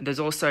 There's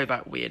also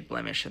that weird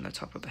blemish in the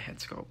top of the head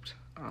sculpt.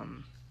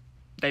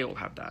 They all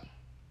have that.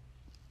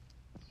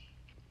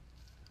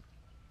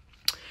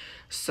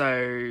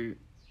 So,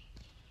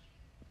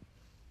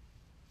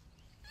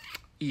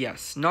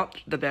 yes,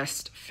 not the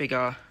best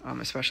figure,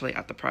 especially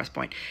at the price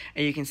point.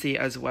 And you can see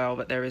as well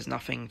that there is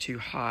nothing to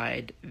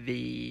hide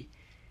the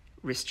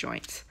wrist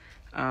joints.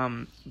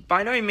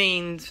 By no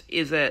means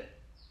is it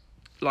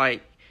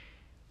an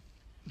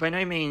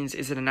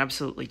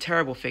absolutely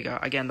terrible figure.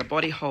 Again, the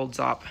body holds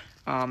up.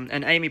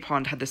 And Amy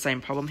Pond had the same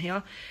problem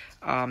here.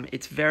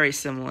 It's very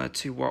similar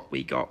to what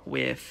we got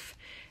with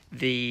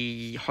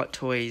the Hot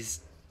Toys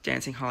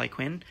Dancing Harley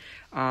Quinn.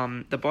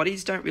 The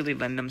bodies don't really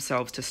lend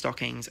themselves to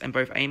stockings, and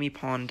both Amy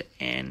Pond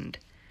and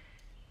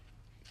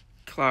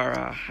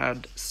Clara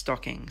had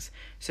stockings.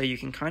 So you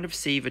can kind of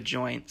see the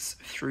joints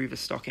through the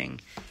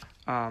stocking,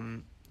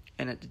 and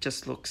it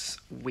just looks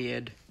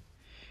weird.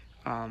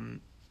 But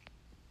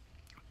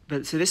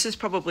so this is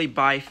probably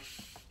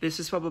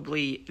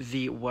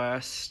the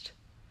worst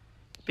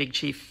Big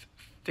Chief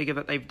figure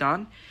that they've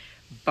done,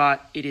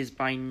 but it is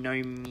by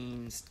no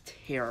means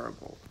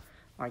terrible.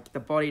 Like,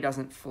 the body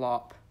doesn't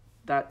flop.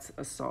 That's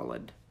a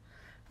solid.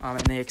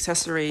 And the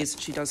accessories,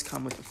 she does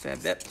come with a fair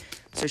bit.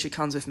 So she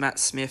comes with Matt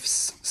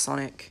Smith's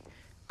Sonic.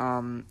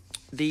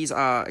 These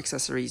are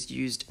accessories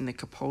used in the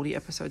Capaldi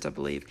episodes, I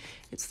believe.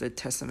 It's the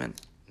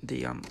Testament,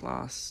 the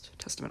last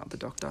Testament of the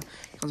Doctor.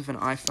 It comes with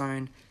an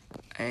iPhone,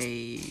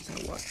 a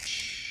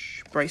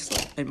watch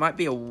bracelet. It might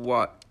be a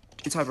watch.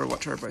 It's either a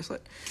watch or a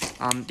bracelet.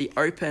 The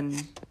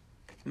open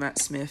Matt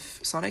Smith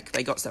Sonic,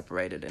 they got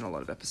separated in a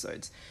lot of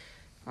episodes.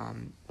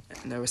 And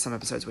there were some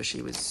episodes where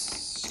she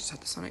just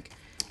had the Sonic.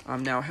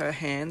 Now her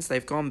hands,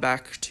 they've gone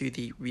back to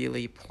the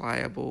really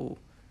pliable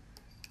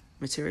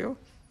material.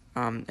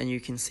 And you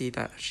can see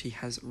that she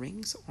has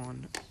rings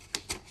on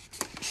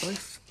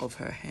both of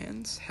her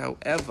hands.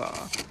 However,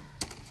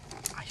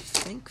 I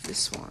think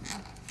this one...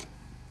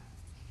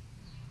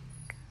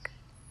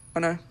 Oh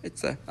no,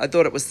 it's there. I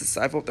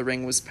thought the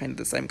ring was painted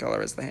the same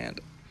colour as the hand.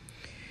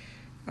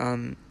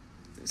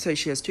 So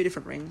she has two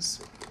different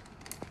rings,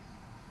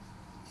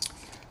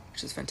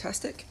 which is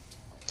fantastic.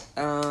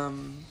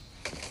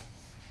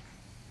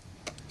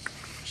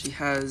 She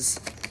has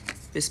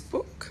this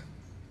book,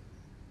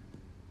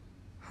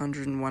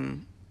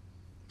 101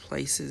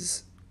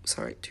 Places,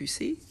 to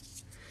See.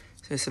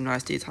 So there's some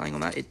nice detailing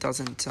on that. It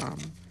doesn't,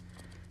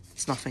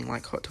 it's nothing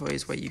like Hot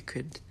Toys where you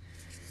could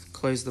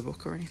close the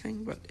book or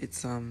anything, but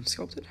it's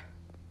sculpted.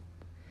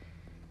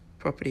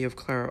 Property of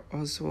Clara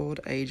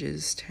Oswald,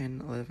 ages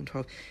 10, 11,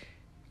 12.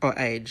 Oh,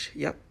 age,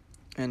 yep.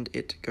 And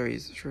it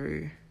goes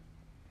through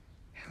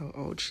how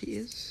old she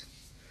is.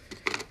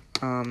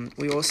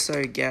 We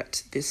also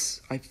get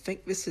this, I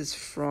think this is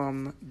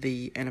from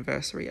the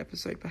anniversary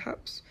episode,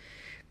 perhaps.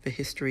 The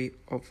History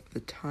of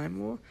the Time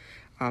War.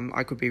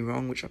 I could be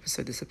wrong which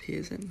episode this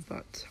appears in,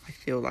 but I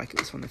feel like it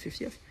was from the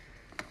 50th.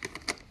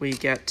 We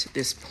get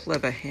this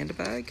pleather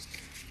handbag.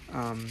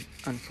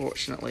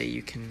 Unfortunately,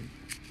 you can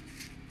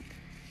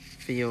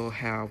feel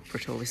how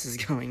brittle this is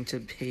going to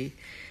be.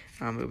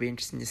 It'll be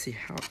interesting to see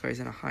how it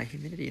goes in a high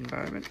humidity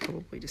environment.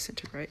 Probably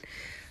disintegrate.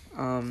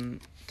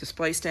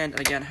 Display stand.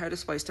 Again, her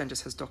display stand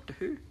just has Doctor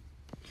Who.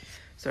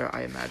 So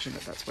I imagine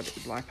that's what it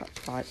would light up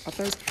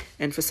as.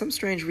 And for some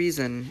strange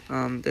reason,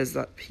 there's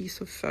that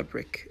piece of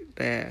fabric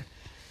there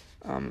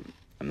I'm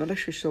not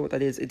actually sure what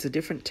that is. It's a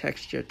different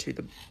texture to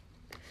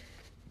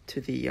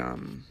the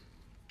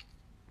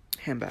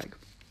handbag.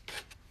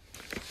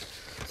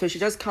 So she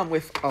does come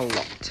with a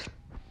lot.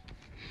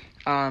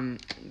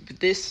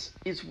 This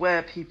is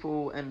where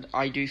people, and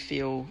I do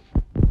feel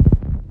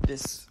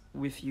this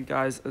with you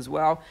guys as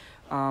well,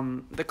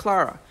 the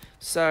Clara.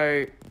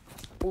 So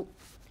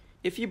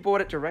if you bought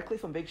it directly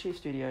from Big Chief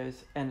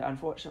Studios, and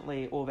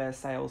unfortunately all their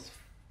sales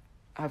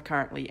have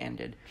currently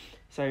ended,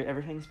 so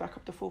everything's back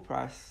up to full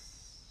price.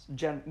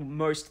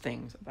 Most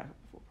things are back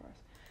up to full price.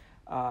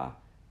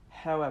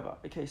 However,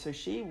 okay, so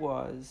she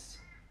was...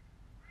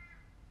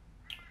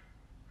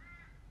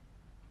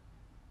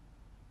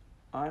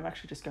 I'm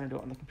actually just going to do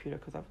it on the computer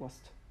because I've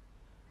lost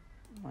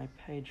my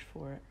page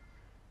for it.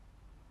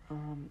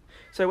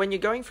 So when you're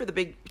going through the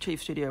Big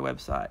Chief Studio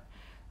website,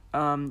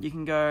 you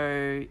can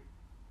go...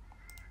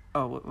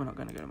 Oh, we're not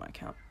going to go to my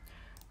account.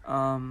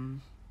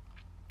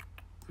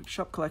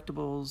 Shop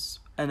collectibles,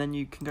 and then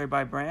you can go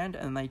by brand,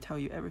 and they tell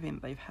you everything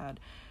that they've had.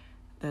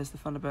 There's the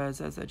Thunderbirds,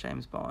 there's their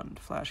James Bond,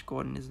 Flash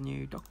Gordon is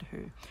new, Doctor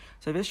Who.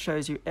 So this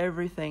shows you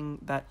everything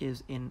that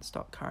is in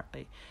stock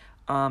currently.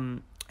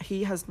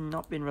 He has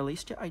not been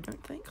released yet, I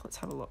don't think. Let's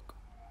have a look.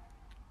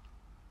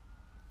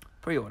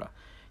 Pre-order.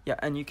 Yeah,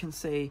 and you can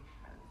see,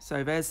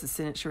 so there's the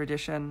signature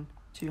edition,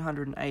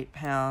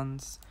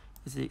 £208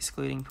 is the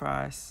excluding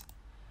price,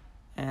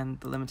 and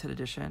the limited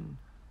edition,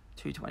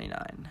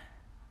 £229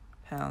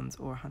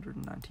 or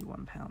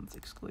 £191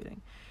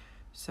 excluding.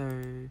 So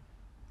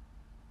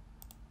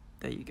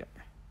there you go.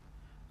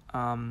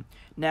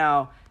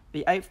 Now,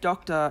 the 8th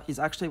Doctor is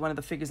actually one of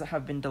the figures that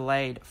have been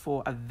delayed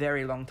for a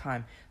very long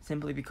time,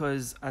 simply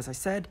because, as I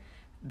said,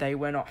 they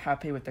were not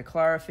happy with the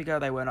Clara figure,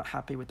 they were not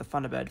happy with the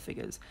Thunderbird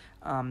figures.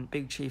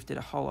 Big Chief did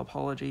a whole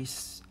apology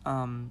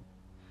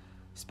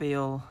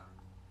spiel,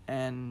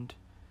 and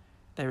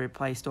they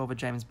replaced all the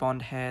James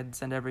Bond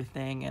heads and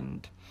everything,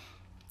 and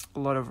a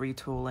lot of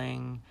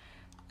retooling.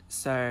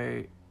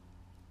 So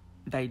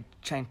they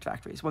changed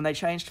factories. When they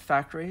changed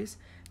factories,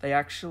 they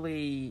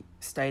actually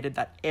stated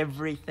that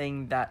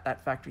everything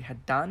that factory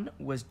had done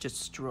was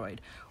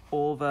destroyed.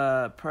 All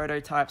the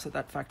prototypes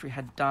that factory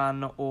had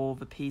done, all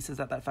the pieces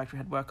that factory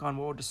had worked on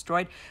were all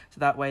destroyed. So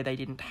that way they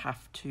didn't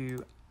have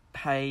to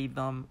pay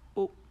them.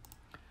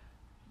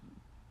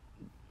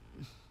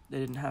 They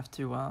didn't have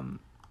to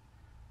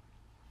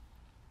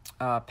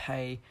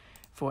pay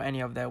for any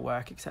of their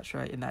work,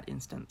 etc. in that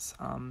instance.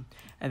 And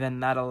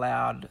then that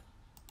allowed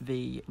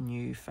the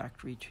new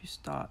factory to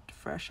start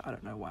fresh. I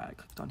don't know why I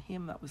clicked on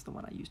him. That was the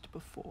one I used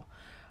before.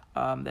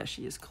 There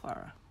she is,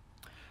 Clara.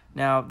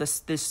 Now,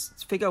 this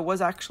figure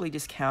was actually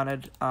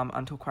discounted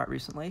until quite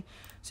recently.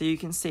 So you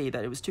can see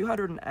that it was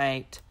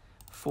 $208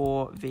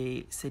 for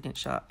the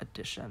signature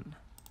edition.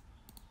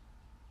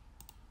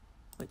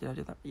 Wait, did I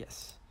do that?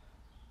 Yes.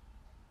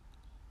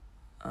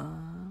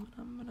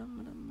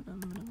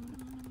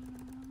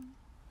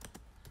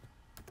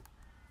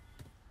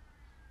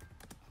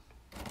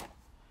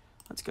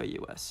 Let's go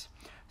US.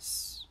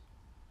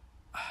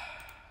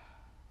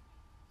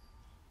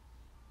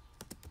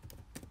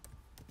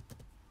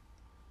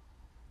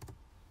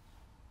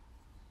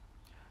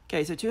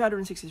 Okay, so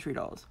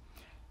 $263.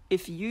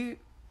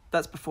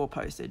 That's before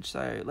postage,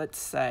 so let's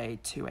say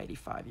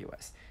 $285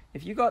 US.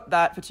 If you got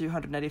that for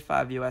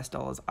 $285 US,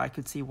 I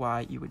could see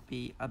why you would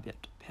be a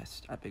bit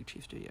pissed at Big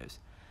Chief Studios.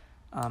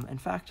 In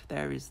fact,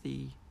 there it is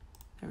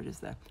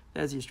there.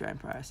 There's the Australian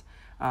price.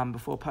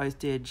 Before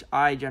postage,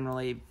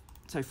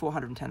 so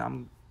 410,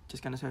 I'm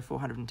just going to say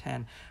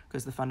 410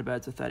 because the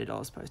Thunderbirds are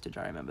 $30 postage,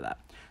 I remember that.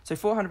 So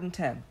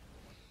 410.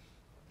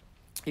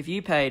 If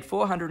you paid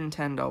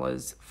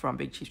 $410 from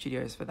Big Chief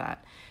Studios for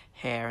that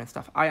hair and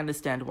stuff, I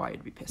understand why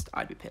you'd be pissed.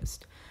 I'd be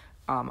pissed.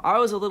 I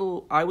was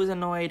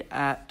annoyed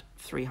at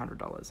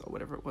 $300 or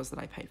whatever it was that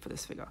I paid for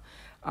this figure.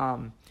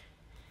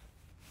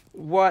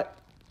 What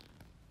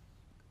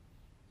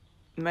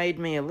made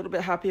me a little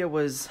bit happier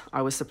was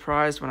I was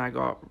surprised when I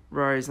got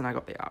Rose and I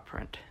got the art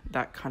print.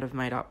 That kind of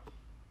made up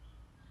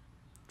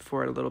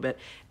for it a little bit.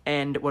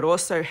 And what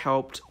also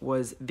helped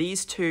was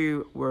these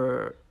two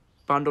were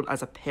bundled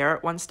as a pair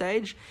at one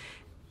stage,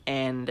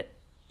 and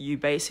you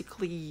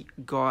basically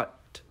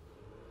got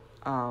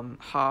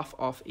half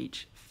off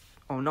each,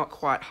 or not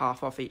quite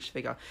half off each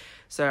figure.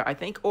 So I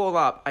think all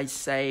up, I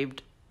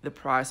saved the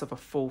price of a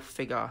full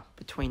figure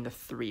between the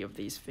three of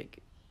these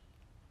figures.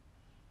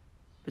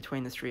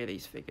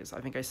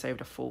 I think I saved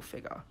a full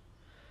figure,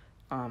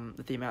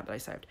 the amount that I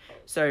saved.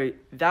 So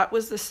that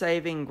was the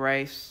saving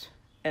grace,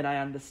 and I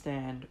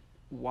understand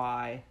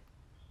why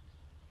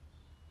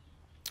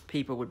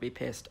people would be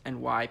pissed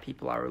and why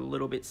people are a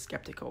little bit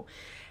skeptical.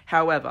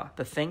 However,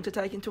 the thing to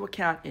take into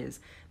account is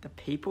the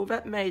people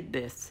that made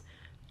this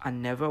are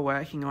never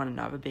working on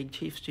another Big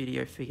Chief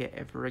Studio figure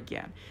ever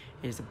again.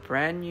 It is a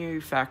brand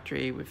new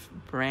factory with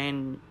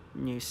brand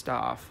new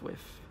staff,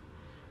 with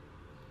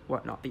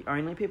whatnot. The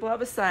only people that are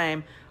the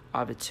same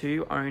are the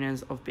two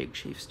owners of Big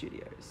Chief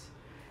Studios.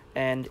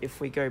 And if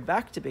we go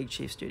back to Big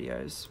Chief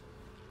Studios,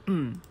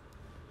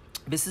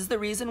 this is the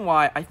reason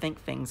why I think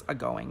things are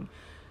going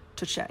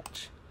to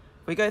change.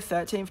 If we go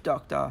 13th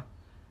Doctor,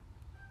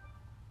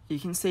 you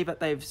can see that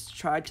they've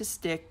tried to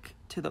stick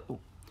to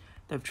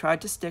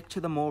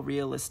the more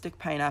realistic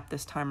paint app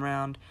this time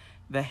around.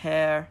 The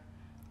hair,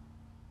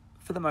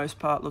 for the most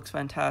part, looks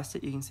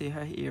fantastic. You can see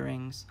her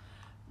earrings.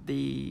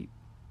 The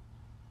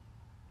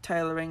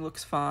tailoring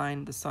looks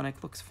fine. The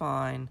Sonic looks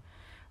fine.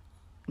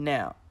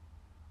 Now,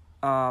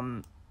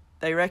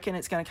 they reckon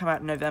it's going to come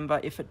out in November.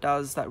 If it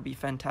does, that would be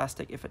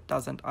fantastic. If it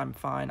doesn't, I'm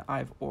fine.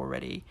 I've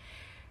already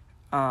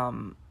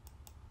gotten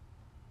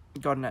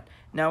it.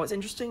 Now, what's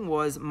interesting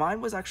was mine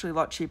was actually a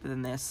lot cheaper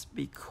than this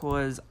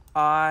because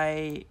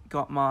I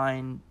got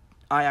mine.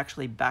 I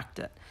actually backed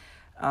it.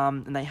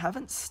 And they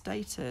haven't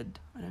stated,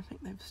 I don't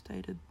think they've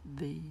stated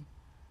the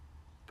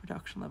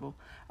production level.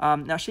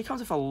 Now, she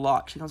comes with a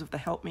lot. She comes with the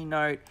Help Me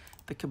Note,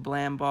 the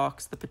Kablam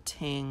box, the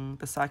Pating,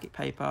 the Psychic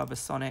Paper, the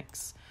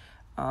Sonics.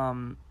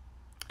 And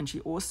she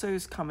also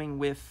is coming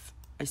with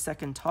a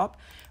second top.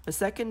 The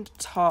second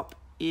top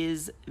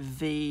is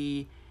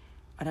I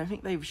don't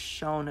think they've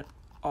shown it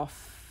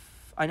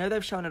off. I know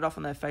they've shown it off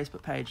on their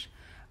Facebook page.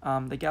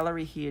 The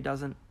gallery here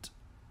doesn't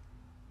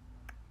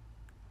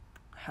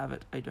have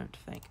it, I don't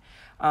think.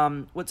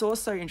 What's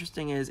also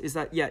interesting is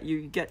that, yeah,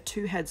 you get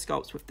 2 head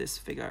sculpts with this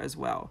figure as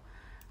well.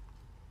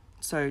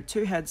 So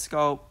 2 head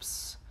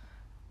sculpts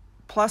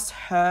plus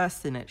her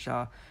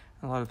signature.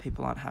 A lot of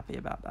people aren't happy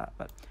about that,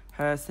 but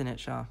her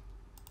signature.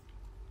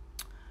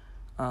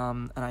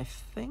 And I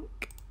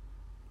think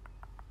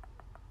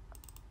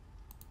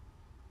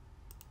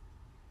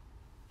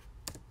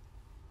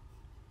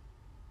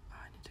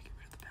I need to get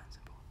rid of the pound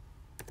symbol.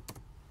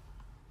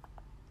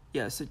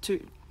 Yeah, so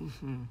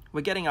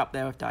we're getting up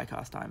there with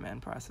die-cast Iron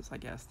Man prices, I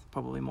guess.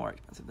 Probably more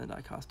expensive than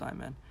die-cast Iron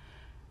Man.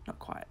 Not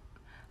quite.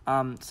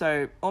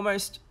 So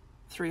almost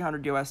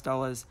 $300 US,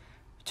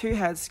 2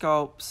 head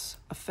sculpts,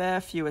 a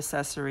fair few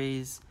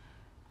accessories,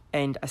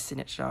 and a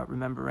signature,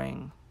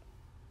 remembering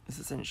it's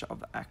the signature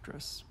of the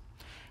actress.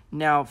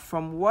 Now,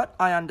 from what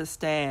I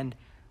understand,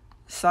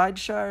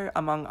 Sideshow,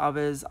 among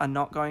others, are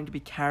not going to be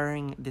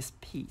carrying this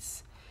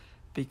piece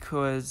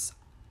because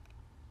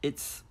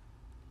it's...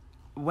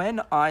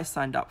 When I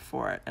signed up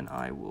for it, and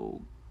I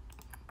will...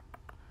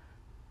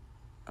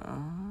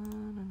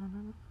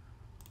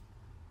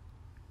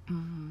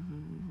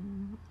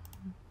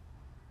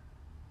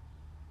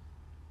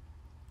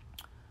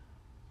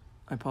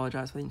 I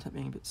apologize for the internet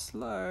being a bit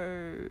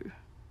slow.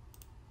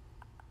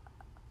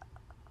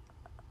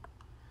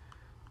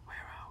 Where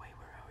are we?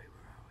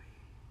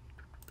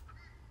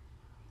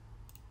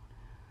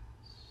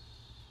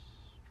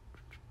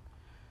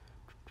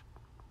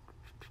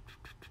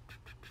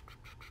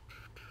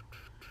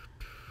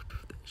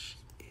 There she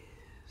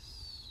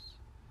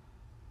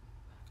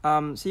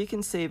is. So you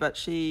can see that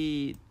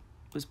she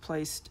was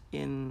placed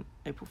in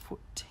April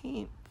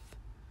 14th.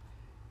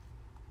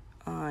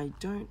 I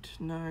don't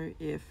know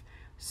if...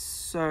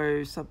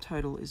 So,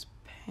 subtotal is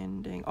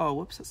pending. Oh,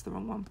 whoops, that's the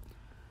wrong one.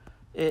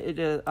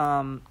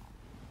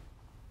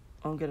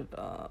 I'll get it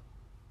up.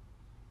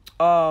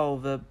 Oh,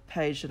 the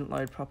page didn't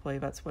load properly.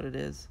 That's what it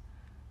is.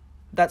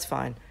 That's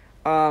fine.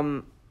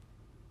 I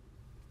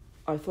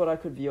thought I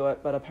could view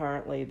it, but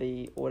apparently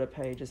the order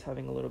page is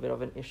having a little bit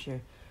of an issue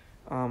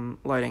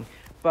loading.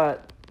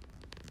 But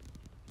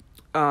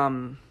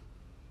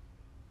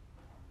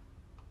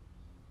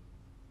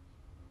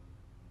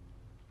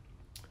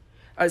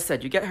as I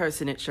said, you get her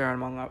signature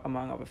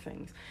among other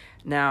things.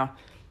 Now,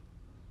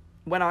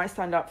 when I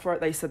signed up for it,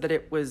 they said that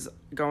it was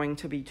going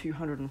to be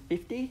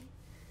 $250.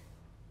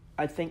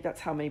 I think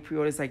that's how many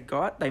pre-orders they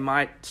got. They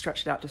might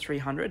stretch it out to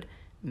 300,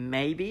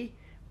 maybe,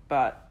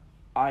 but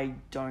I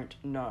don't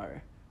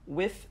know.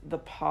 With the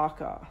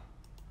Parker,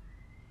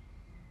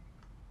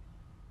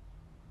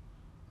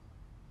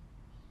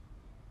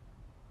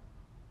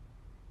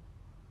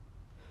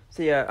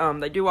 so yeah,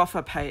 they do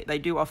offer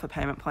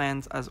payment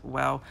plans as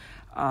well.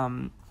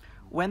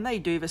 When they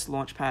do this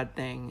Launchpad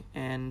thing,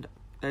 and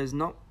there's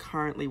not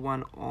currently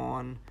one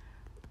on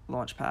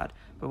Launchpad,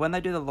 but when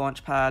they do the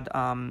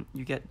Launchpad,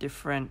 you get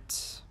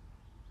different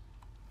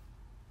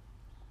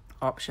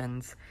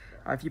options.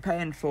 If you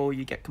pay in full,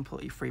 you get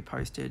completely free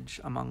postage,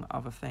 among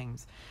other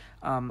things.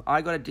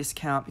 I got a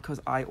discount because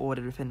I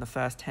ordered within the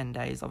first 10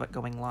 days of it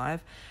going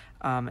live,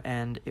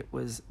 and it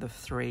was the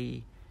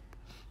 3.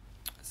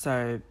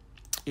 So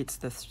it's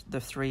the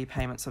 3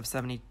 payments of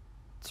 £72,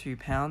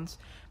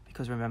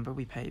 because remember,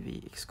 we pay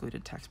the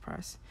excluded tax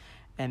price,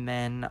 and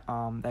then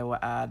they will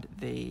add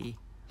the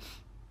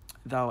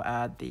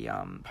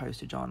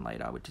postage on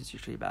later, which is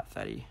usually about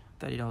 $30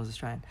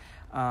 Australian.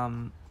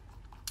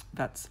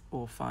 That's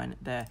all fine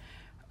there.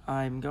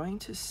 I'm going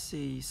to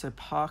see, so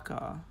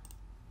Parker,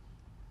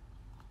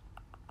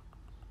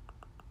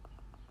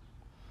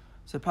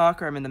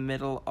 I'm in the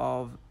middle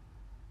of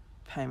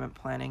payment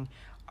planning.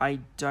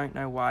 I don't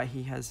know why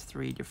he has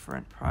 3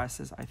 different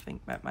prices. I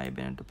think that may have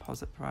been a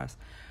deposit price.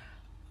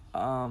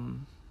 But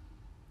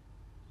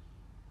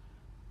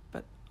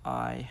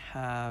I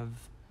have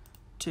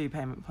 2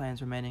 payment plans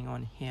remaining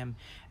on him,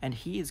 and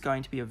he is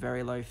going to be a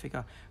very low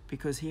figure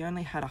because he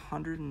only had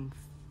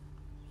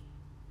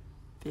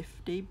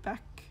 50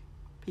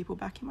 people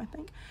back him, I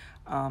think.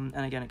 And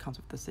again, it comes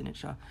with the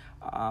signature.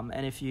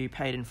 And if you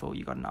paid in full,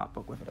 you got an art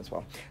book with it as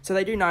well. So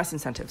they do nice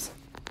incentives.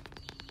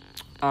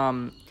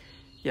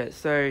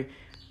 So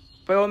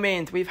by all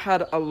means, we've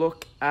had a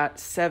look at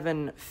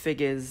 7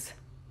 figures,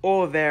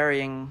 all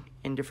varying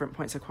in different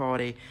points of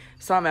quality.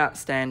 Some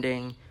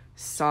outstanding,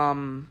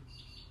 some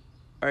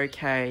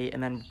okay,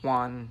 and then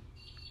one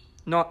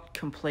not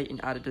complete and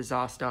utter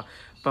disaster,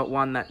 but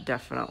one that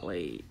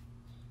definitely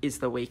is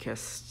the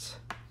weakest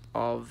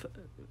of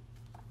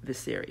the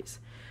series.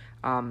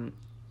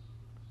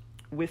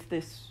 With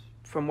this,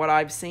 from what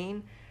I've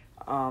seen,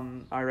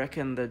 I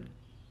reckon the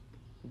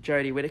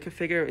Jodie Whittaker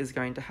figure is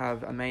going to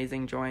have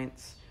amazing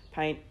joints.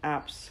 Paint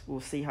apps,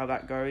 we'll see how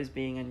that goes,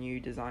 being a new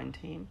design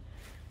team.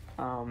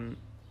 A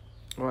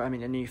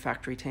new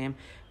factory team.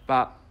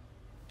 But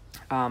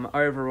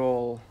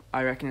overall,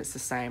 I reckon it's the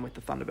same with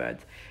the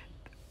Thunderbirds.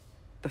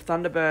 The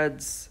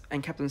Thunderbirds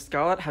and Captain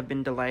Scarlet have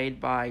been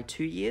delayed by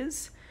 2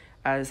 years,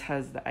 as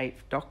has the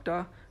 8th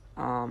Doctor.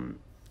 And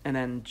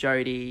then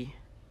Jodie,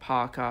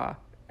 Parker,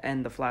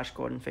 and the Flash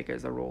Gordon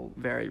figures are all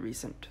very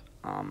recent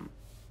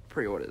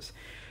pre-orders.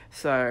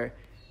 So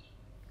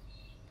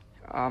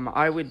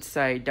I would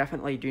say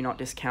definitely do not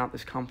discount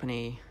this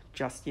company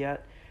just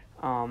yet.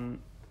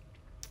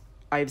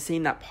 I've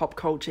seen that Pop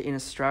Culture in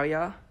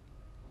Australia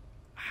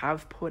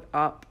have put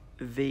up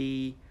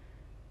the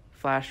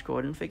Flash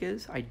Gordon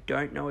figures. I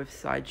don't know if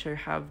Sideshow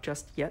have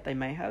just yet. They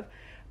may have.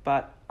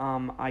 But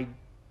I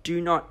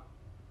do not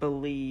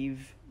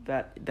believe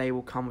that they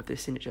will come with the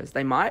signatures.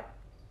 They might,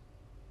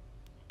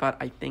 but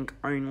I think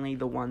only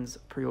the ones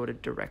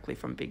pre-ordered directly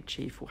from Big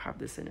Chief will have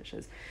the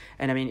signatures.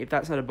 And I mean, if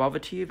that's not a bother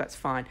to you, that's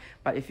fine.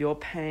 But if you're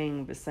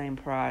paying the same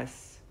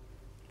price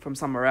from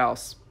somewhere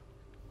else,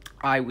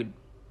 I would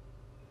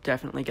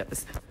definitely get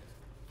this.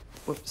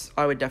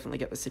 I would definitely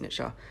get the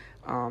signature.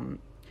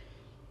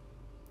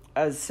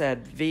 As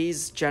said,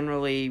 these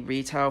generally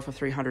retail for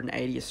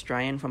 380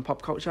 Australian from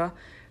Pop Culture.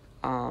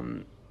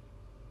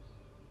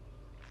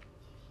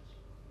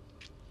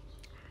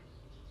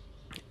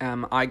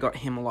 I got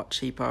him a lot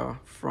cheaper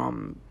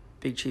from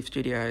Big Chief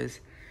Studios.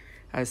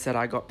 As I said,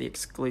 I got the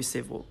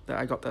exclusive,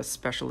 I got the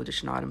special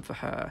edition item for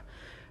her.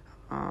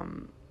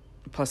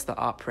 Plus the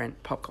art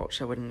print. Pop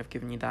Culture wouldn't have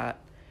given you that.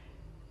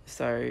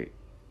 So,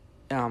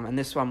 and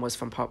this one was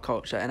from Pop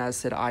Culture. And as I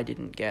said, I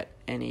didn't get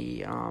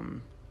any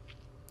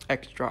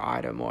extra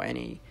item or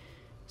any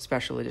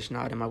special edition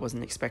item. I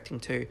wasn't expecting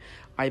to.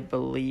 I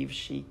believe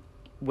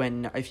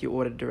if you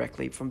ordered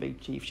directly from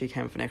Big Chief, she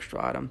came with an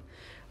extra item.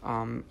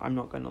 I'm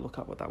not going to look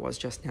up what that was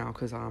just now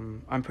because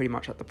I'm pretty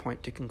much at the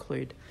point to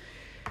conclude.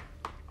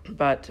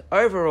 But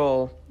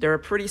overall, they're a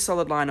pretty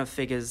solid line of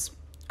figures.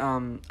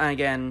 And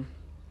again,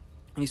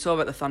 you saw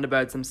that the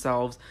Thunderbirds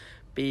themselves,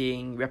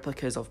 being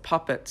replicas of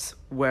puppets,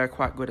 were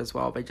quite good as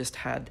well. They just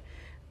had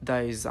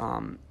those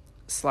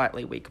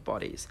slightly weaker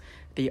bodies.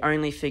 The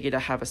only figure to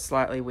have a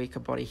slightly weaker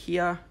body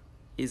here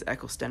is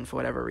Eccleston for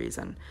whatever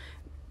reason.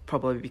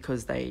 Probably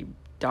because they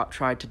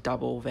tried to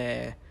double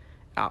their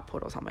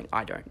output or something.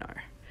 I don't know.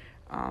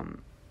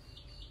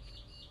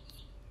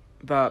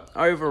 But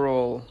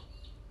overall,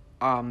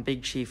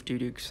 Big Chief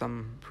do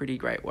some pretty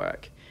great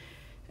work.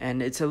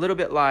 And it's a little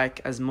bit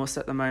like Asmus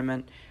at the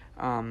moment.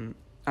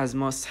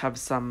 Asmus have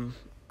some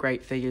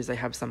great figures. They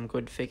have some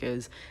good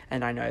figures.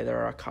 And I know there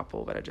are a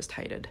couple that are just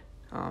hated.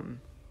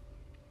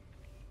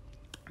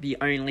 The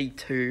only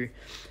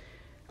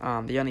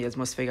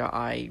Asmus figure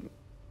I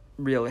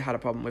really had a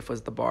problem with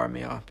was the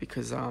Boromir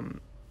because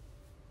of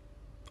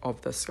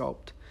the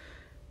sculpt.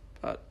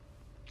 But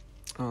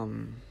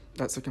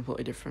that's a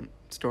completely different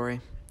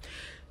story.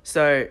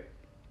 So,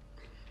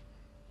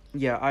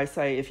 yeah, I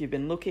say if you've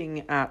been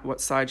looking at what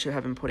Sideshow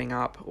have been putting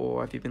up,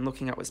 or if you've been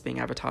looking at what's being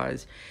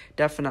advertised,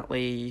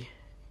 definitely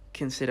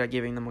consider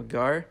giving them a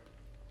go.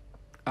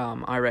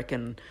 I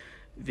reckon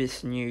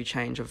this new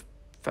change of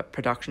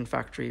production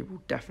factory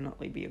will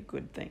definitely be a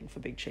good thing for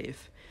Big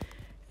Chief.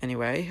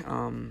 Anyway,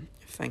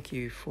 thank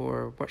you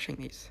for watching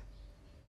these.